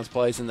inbounds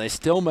place, and they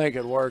still make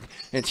it work,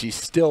 and she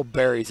still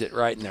buries it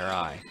right in their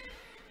eye.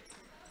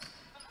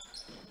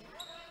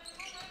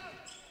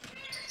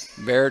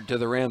 Baird to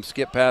the rim.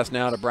 Skip pass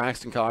now to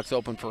Braxton Cox.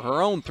 Open for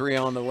her own three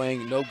on the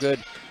wing. No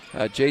good.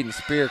 Jaden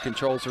Spear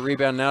controls the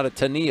rebound now to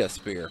Tania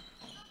Spear.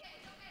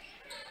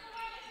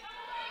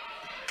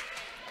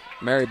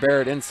 Mary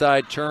Barrett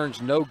inside,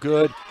 churns, no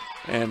good.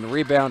 And the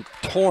rebound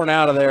torn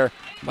out of there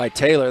by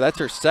Taylor. That's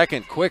her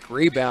second quick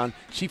rebound.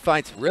 She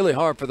fights really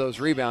hard for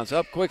those rebounds.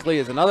 Up quickly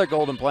is another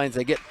Golden Plains.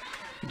 They get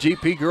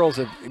GP girls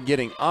of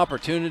getting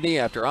opportunity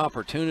after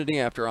opportunity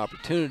after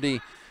opportunity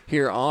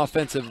here.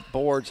 Offensive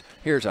boards.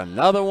 Here's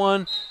another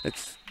one.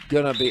 It's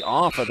going to be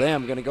off of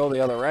them, going to go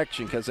the other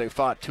direction because they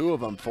fought two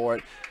of them for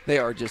it. They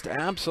are just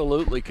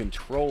absolutely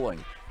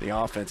controlling the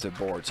offensive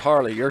boards.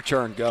 Harley, your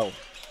turn, go.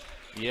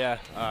 Yeah,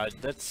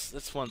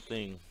 that's one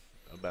thing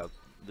about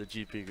the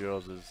GP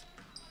girls is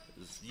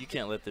you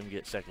can't let them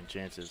get second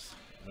chances.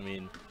 I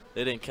mean,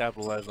 they didn't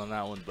capitalize on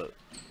that one, but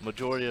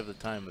majority of the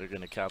time they're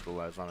going to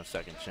capitalize on a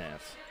second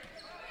chance.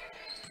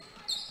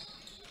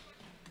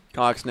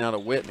 Cox now to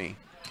Whitney.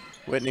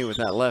 Whitney with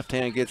that left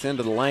hand gets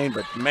into the lane,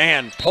 but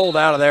man, pulled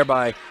out of there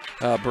by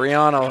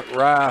Brianna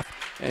Rath,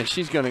 and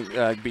she's going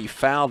to be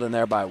fouled in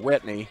there by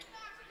Whitney.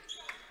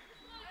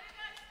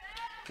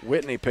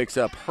 Whitney picks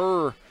up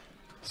her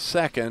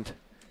second,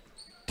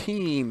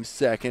 team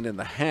second in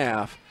the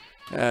half,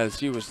 as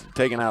she was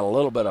taking out a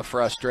little bit of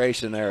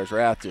frustration there as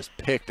Rath just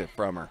picked it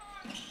from her.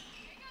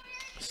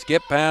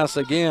 Skip pass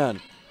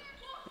again,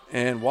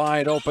 and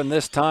wide open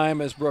this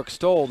time is Brooke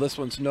Stoll. This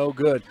one's no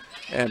good.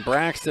 And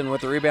Braxton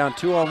with the rebound,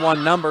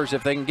 2-on-1 numbers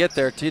if they can get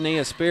there.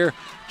 Tania Spear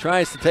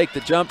tries to take the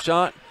jump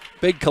shot.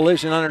 Big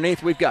collision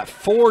underneath. We've got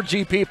five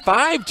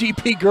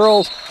GP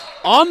girls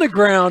on the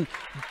ground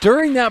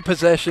during that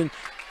possession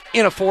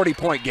in a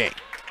 40-point game.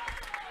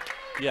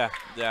 Yeah,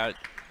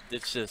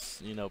 it's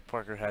just, you know,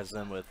 Parker has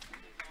them with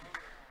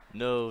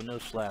no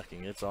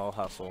slacking. It's all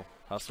hustle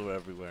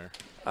everywhere.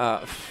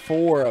 All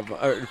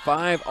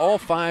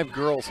five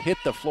girls hit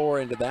the floor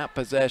into that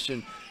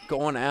possession,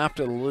 going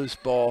after the loose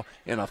ball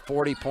in a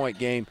 40-point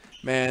game.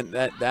 Man,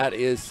 that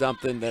is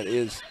something that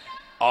is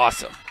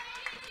awesome.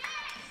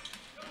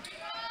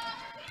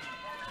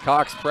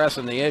 Cox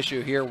pressing the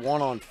issue here,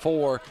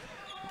 1-on-4,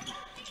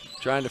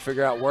 trying to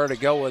figure out where to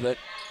go with it.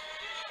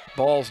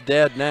 Ball's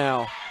dead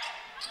now.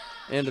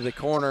 Into the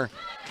corner.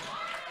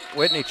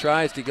 Whitney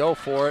tries to go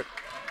for it.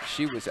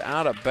 She was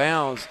out of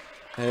bounds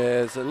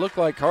as it looked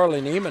like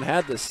Harley Neiman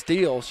had the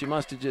steal. She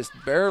must have just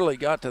barely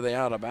got to the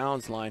out of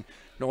bounds line.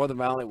 Northern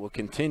Valley will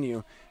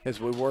continue as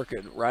we work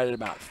it right at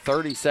about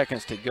 30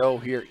 seconds to go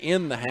here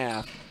in the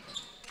half.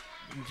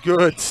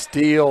 Good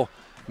steal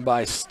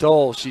by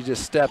Stoll. She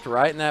just stepped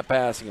right in that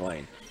passing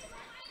lane.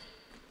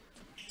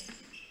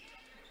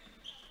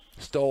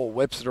 Stoll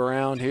whips it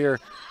around here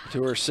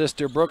to her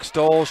sister, Brooke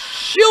Stoll.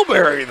 She'll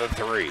bury the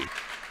three.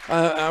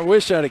 I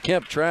wish I'd have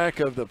kept track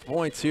of the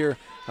points here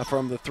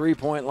from the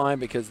three-point line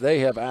because they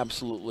have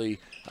absolutely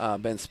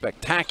been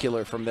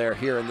spectacular from there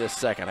here in this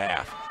second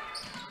half.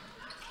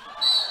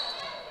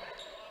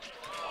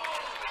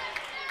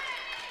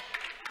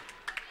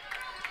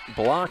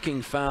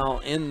 Blocking foul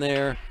in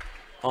there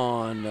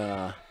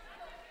on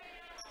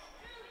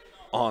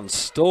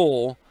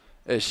Stoll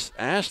as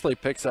Ashley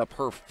picks up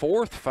her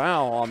fourth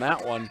foul on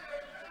that one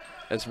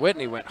as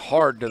Whitney went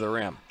hard to the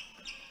rim.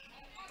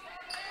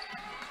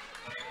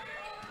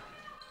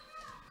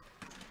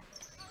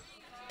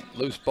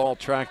 Loose ball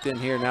tracked in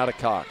here now to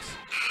Cox.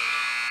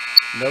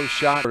 no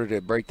shot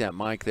to break that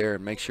mic there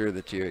and make sure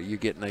that you're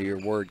getting your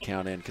word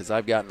count in, because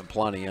I've gotten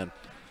plenty in.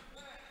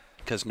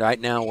 Because right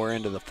now we're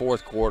into the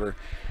fourth quarter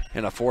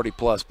in a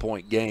 40-plus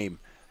point game.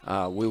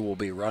 We will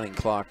be running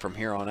clock from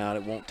here on out.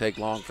 It won't take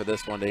long for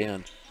this one to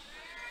end.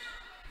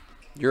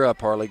 You're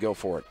up, Harley. Go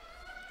for it.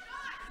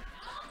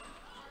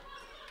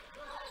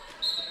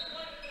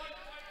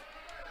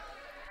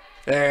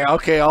 There,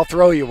 okay, I'll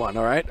throw you one,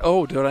 all right?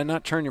 Oh, did I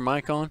not turn your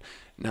mic on?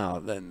 No,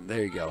 then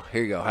there you go.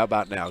 Here you go. How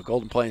about now?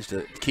 Golden Plains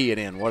to key it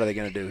in. What are they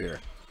going to do here?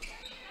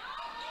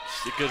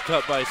 It's a good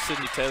cut by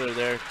Sydney Taylor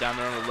there, down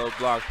there on the low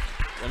block.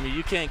 I mean,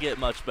 you can't get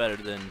much better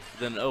than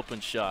an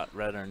open shot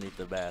right underneath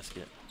the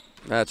basket.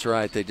 That's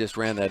right. They just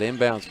ran that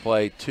inbounds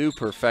play to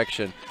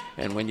perfection,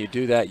 and when you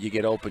do that, you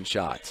get open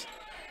shots.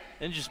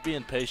 And just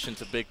being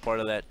patient's a big part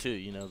of that too.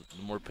 You know,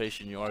 the more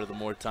patient you are, the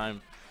more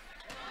time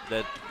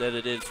that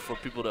it is for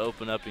people to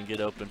open up and get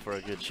open for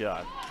a good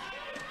shot.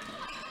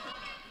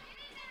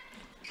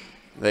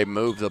 They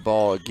move the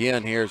ball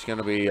again. Here's going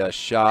to be a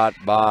shot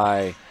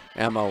by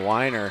Emma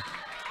Weiner.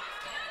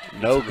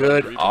 No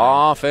good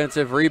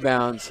offensive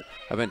rebounds.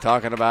 I've been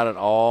talking about it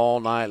all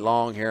night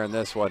long here in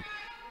this one.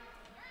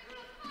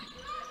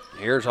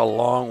 Here's a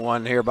long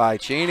one here by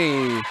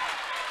Cheney.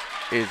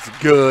 It's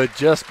good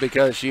just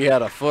because she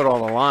had a foot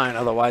on the line.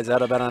 Otherwise, that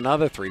would have been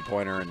another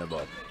three-pointer in the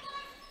book.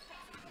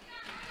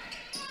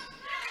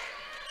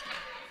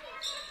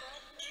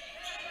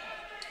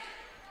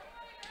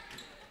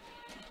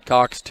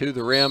 Cox to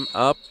the rim,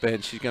 up,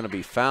 and she's going to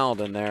be fouled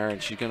in there,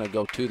 and she's going to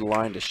go to the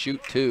line to shoot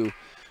two.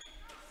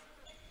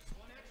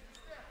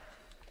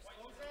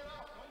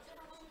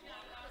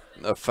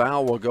 A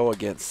foul will go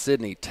against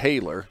Sydney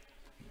Taylor.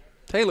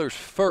 Taylor's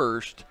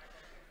first,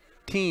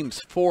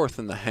 team's fourth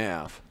in the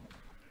half.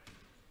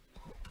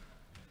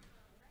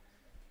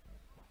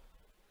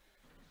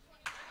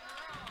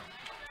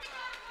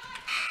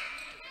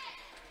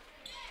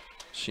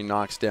 She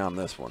knocks down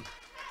this one.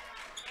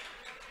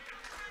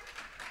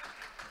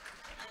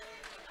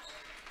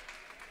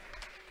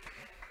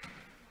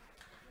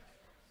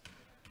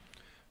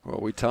 Well,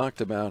 we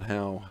talked about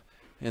how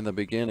in the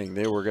beginning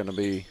they were going to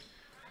be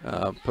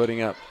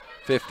putting up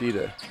 50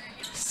 to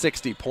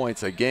 60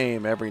 points a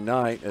game every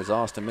night as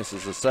Austin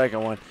misses the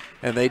second one,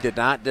 and they did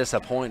not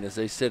disappoint as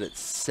they sit at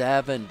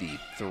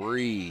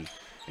 73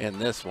 in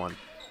this one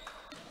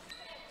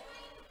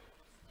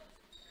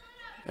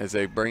as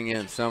they bring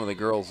in some of the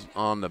girls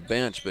on the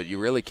bench, but you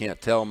really can't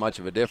tell much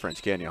of a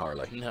difference, can you,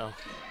 Harley? No.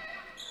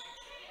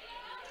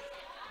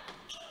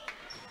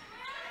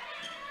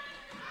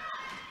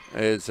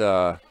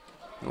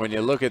 When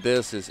you look at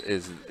this,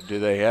 do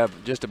they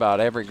have just about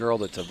every girl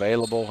that's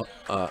available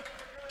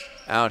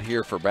out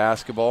here for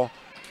basketball?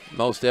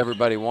 Most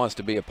everybody wants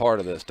to be a part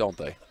of this, don't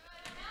they?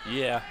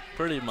 Yeah,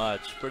 pretty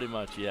much,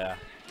 yeah.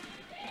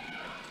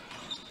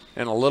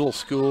 In a little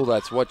school,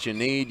 that's what you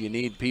need. You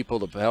need people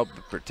to help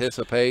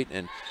participate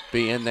and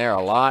be in there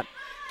a lot.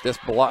 This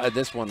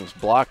one was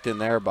blocked in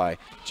there by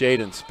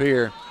Jaden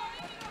Spear.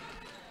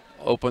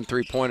 Open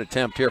three-point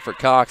attempt here for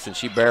Cox, and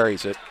she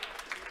buries it.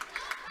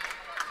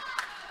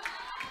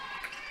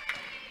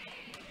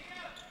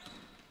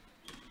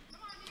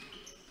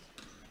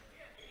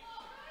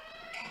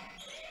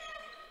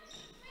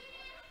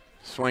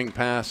 Swing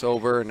pass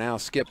over, now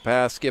skip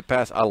pass.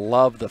 I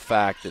love the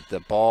fact that the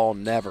ball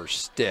never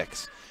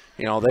sticks.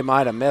 You know, they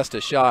might have missed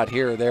a shot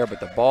here or there, but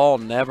the ball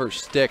never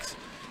sticks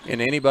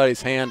in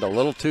anybody's hand a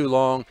little too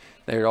long.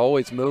 They're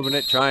always moving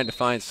it, trying to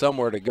find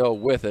somewhere to go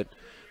with it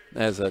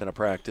as a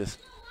practice.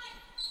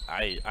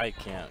 I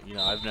can't. You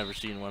know, I've never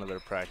seen one of their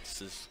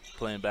practices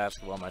playing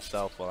basketball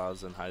myself while I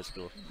was in high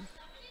school.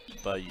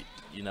 But,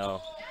 you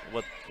know,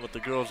 what the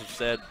girls have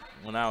said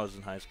when I was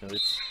in high school,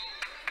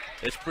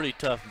 it's pretty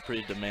tough and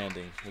pretty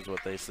demanding is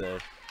what they say.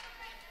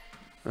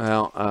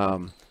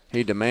 Well,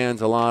 he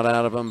demands a lot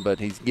out of them, but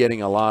he's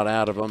getting a lot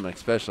out of them,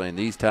 especially in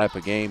these type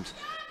of games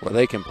where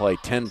they can play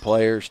 10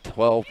 players,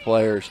 12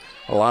 players.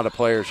 A lot of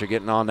players are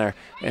getting on there.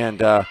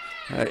 And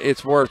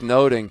it's worth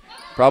noting,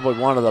 probably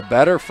one of the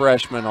better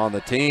freshmen on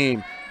the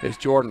team is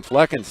Jordan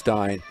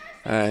Fleckenstein.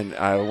 And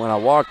when I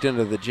walked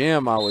into the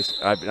gym,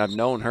 I've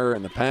known her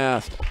in the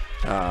past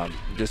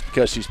just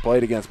because she's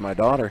played against my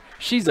daughter.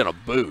 She's in a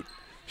boot.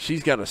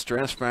 She's got a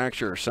stress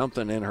fracture or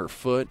something in her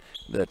foot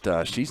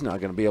that she's not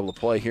going to be able to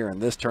play here in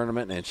this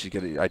tournament.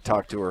 And I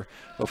talked to her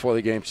before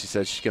the game. She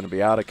said she's going to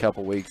be out a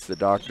couple weeks. The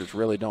doctors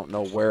really don't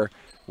know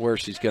where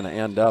she's going to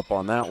end up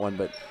on that one.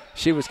 But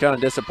she was kind of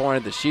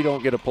disappointed that she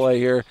don't get to play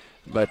here.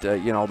 But,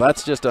 you know,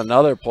 that's just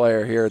another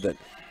player here that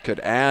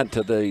could add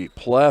to the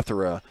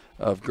plethora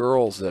of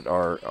girls that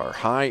are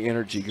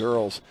high-energy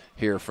girls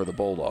here for the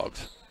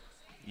Bulldogs.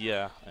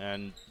 Yeah,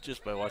 and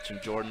just by watching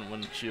Jordan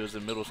when she was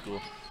in middle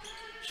school,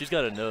 she's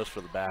got a nose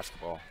for the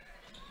basketball.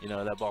 You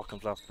know, that ball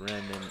comes off the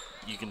rim, and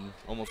you can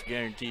almost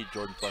guarantee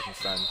Jordan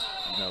Fleckenstein,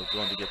 you know,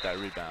 going to get that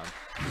rebound.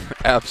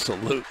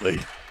 Absolutely.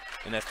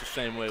 And that's the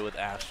same way with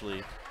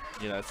Ashley.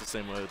 You know, it's the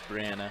same way with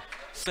Brianna.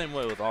 Same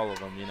way with all of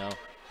them, you know.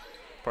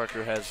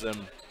 Parker has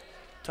them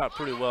taught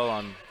pretty well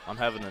on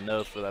having a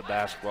nose for that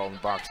basketball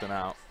and boxing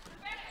out.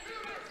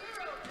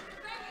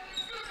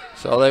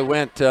 So they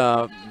went,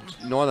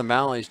 Northern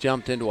Valley's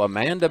jumped into a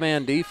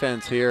man-to-man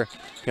defense here.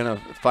 Going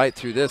to fight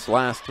through this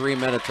last 3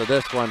 minutes of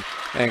this one.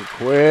 And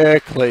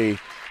quickly,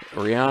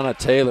 Rihanna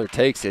Taylor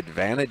takes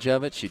advantage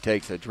of it. She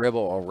takes a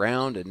dribble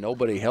around, and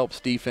nobody helps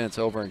defense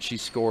over, and she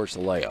scores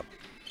the layup.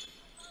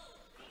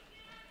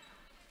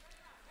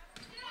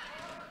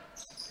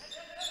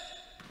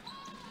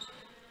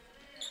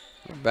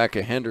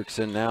 Rebecca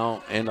Hendrickson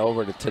now and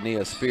over to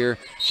Tania Spear.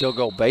 She'll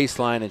go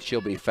baseline, and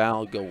she'll be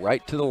fouled. Go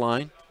right to the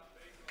line.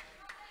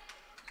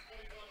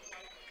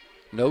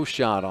 No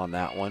shot on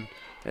that one,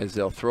 as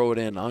they'll throw it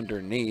in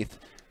underneath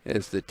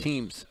as the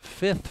team's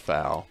 5th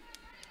foul.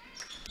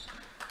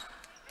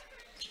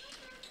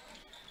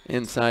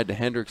 Inside to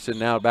Hendrickson,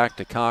 now back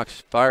to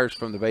Cox. Fires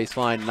from the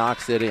baseline,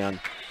 knocks it in.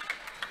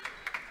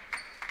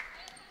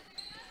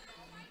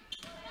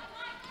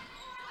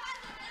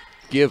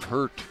 Give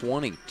her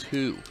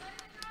 22.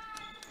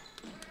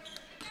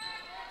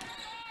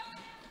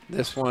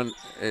 This one,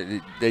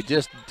 they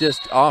just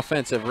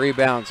offensive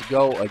rebounds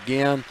go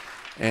again,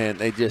 and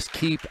they just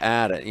keep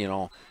at it. You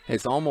know,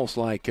 it's almost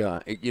like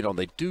you know,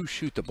 they do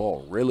shoot the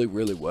ball really,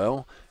 really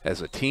well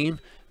as a team,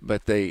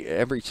 but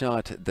every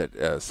shot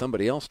that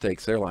somebody else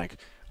takes, they're like,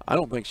 I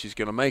don't think she's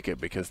going to make it,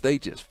 because they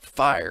just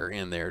fire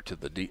in there to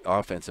the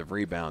offensive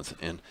rebounds,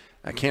 and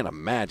I can't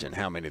imagine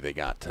how many they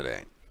got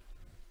today.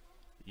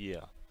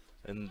 Yeah,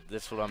 and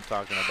that's what I'm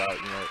talking about.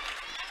 You know,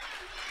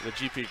 the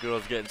GP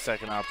girls getting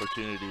second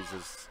opportunities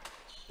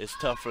is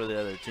tough for the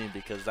other team,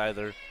 because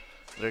either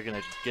they're going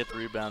to get the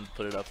rebound,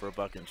 put it up for a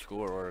bucket and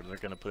score, or they're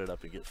going to put it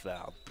up and get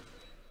fouled.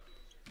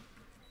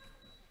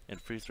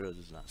 And free throws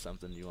is not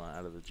something you want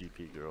out of the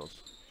GP girls.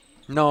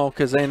 No,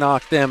 because they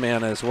knocked them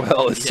in as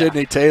well. Yeah.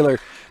 Sydney Taylor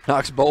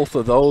knocks both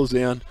of those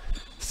in.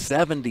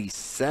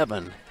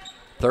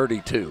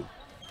 77-32.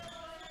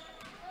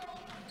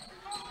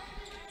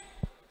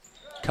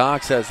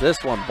 Cox has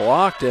this one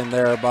blocked in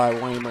there by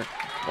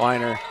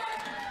Weiner.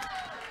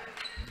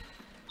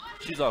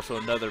 She's also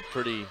another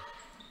pretty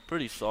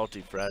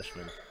salty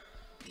freshman.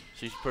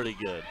 She's pretty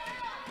good.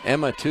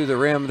 Emma to the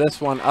rim.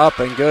 This one up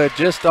and good.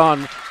 Just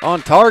on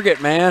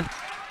target, man.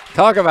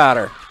 Talk about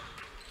her.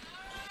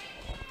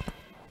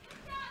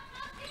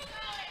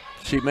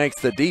 She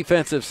makes the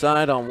defensive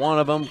side on one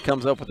of them.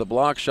 Comes up with a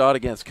block shot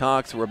against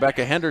Cox.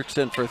 Rebecca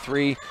Hendrickson for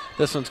 3.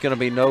 This one's going to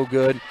be no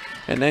good.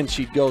 And then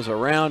she goes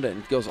around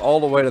and goes all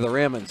the way to the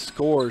rim and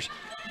scores.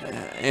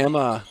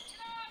 Emma,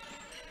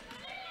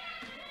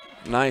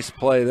 nice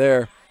play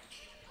there.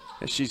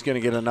 And she's going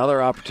to get another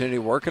opportunity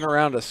working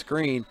around a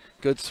screen.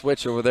 Good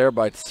switch over there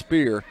by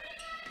Spear.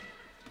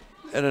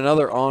 And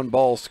another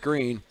on-ball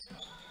screen.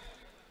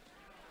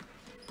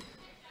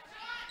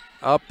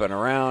 Up and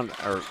around,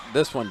 or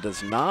this one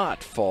does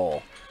not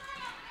fall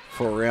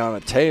for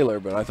Rihanna Taylor,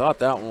 but I thought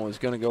that one was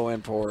going to go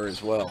in for her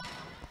as well.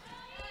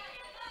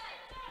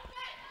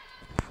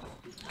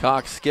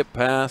 Cox skip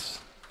pass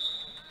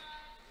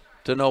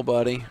to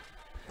nobody.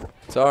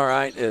 It's all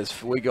right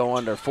as we go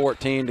under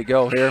 14 to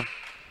go here.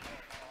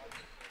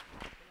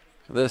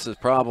 This is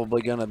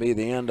probably going to be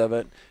the end of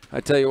it. I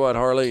tell you what,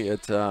 Harley,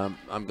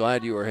 I'm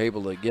glad you were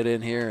able to get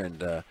in here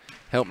and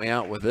help me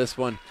out with this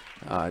one.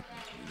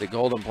 The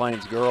Golden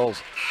Plains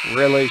girls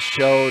really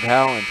showed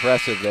how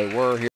impressive they were here.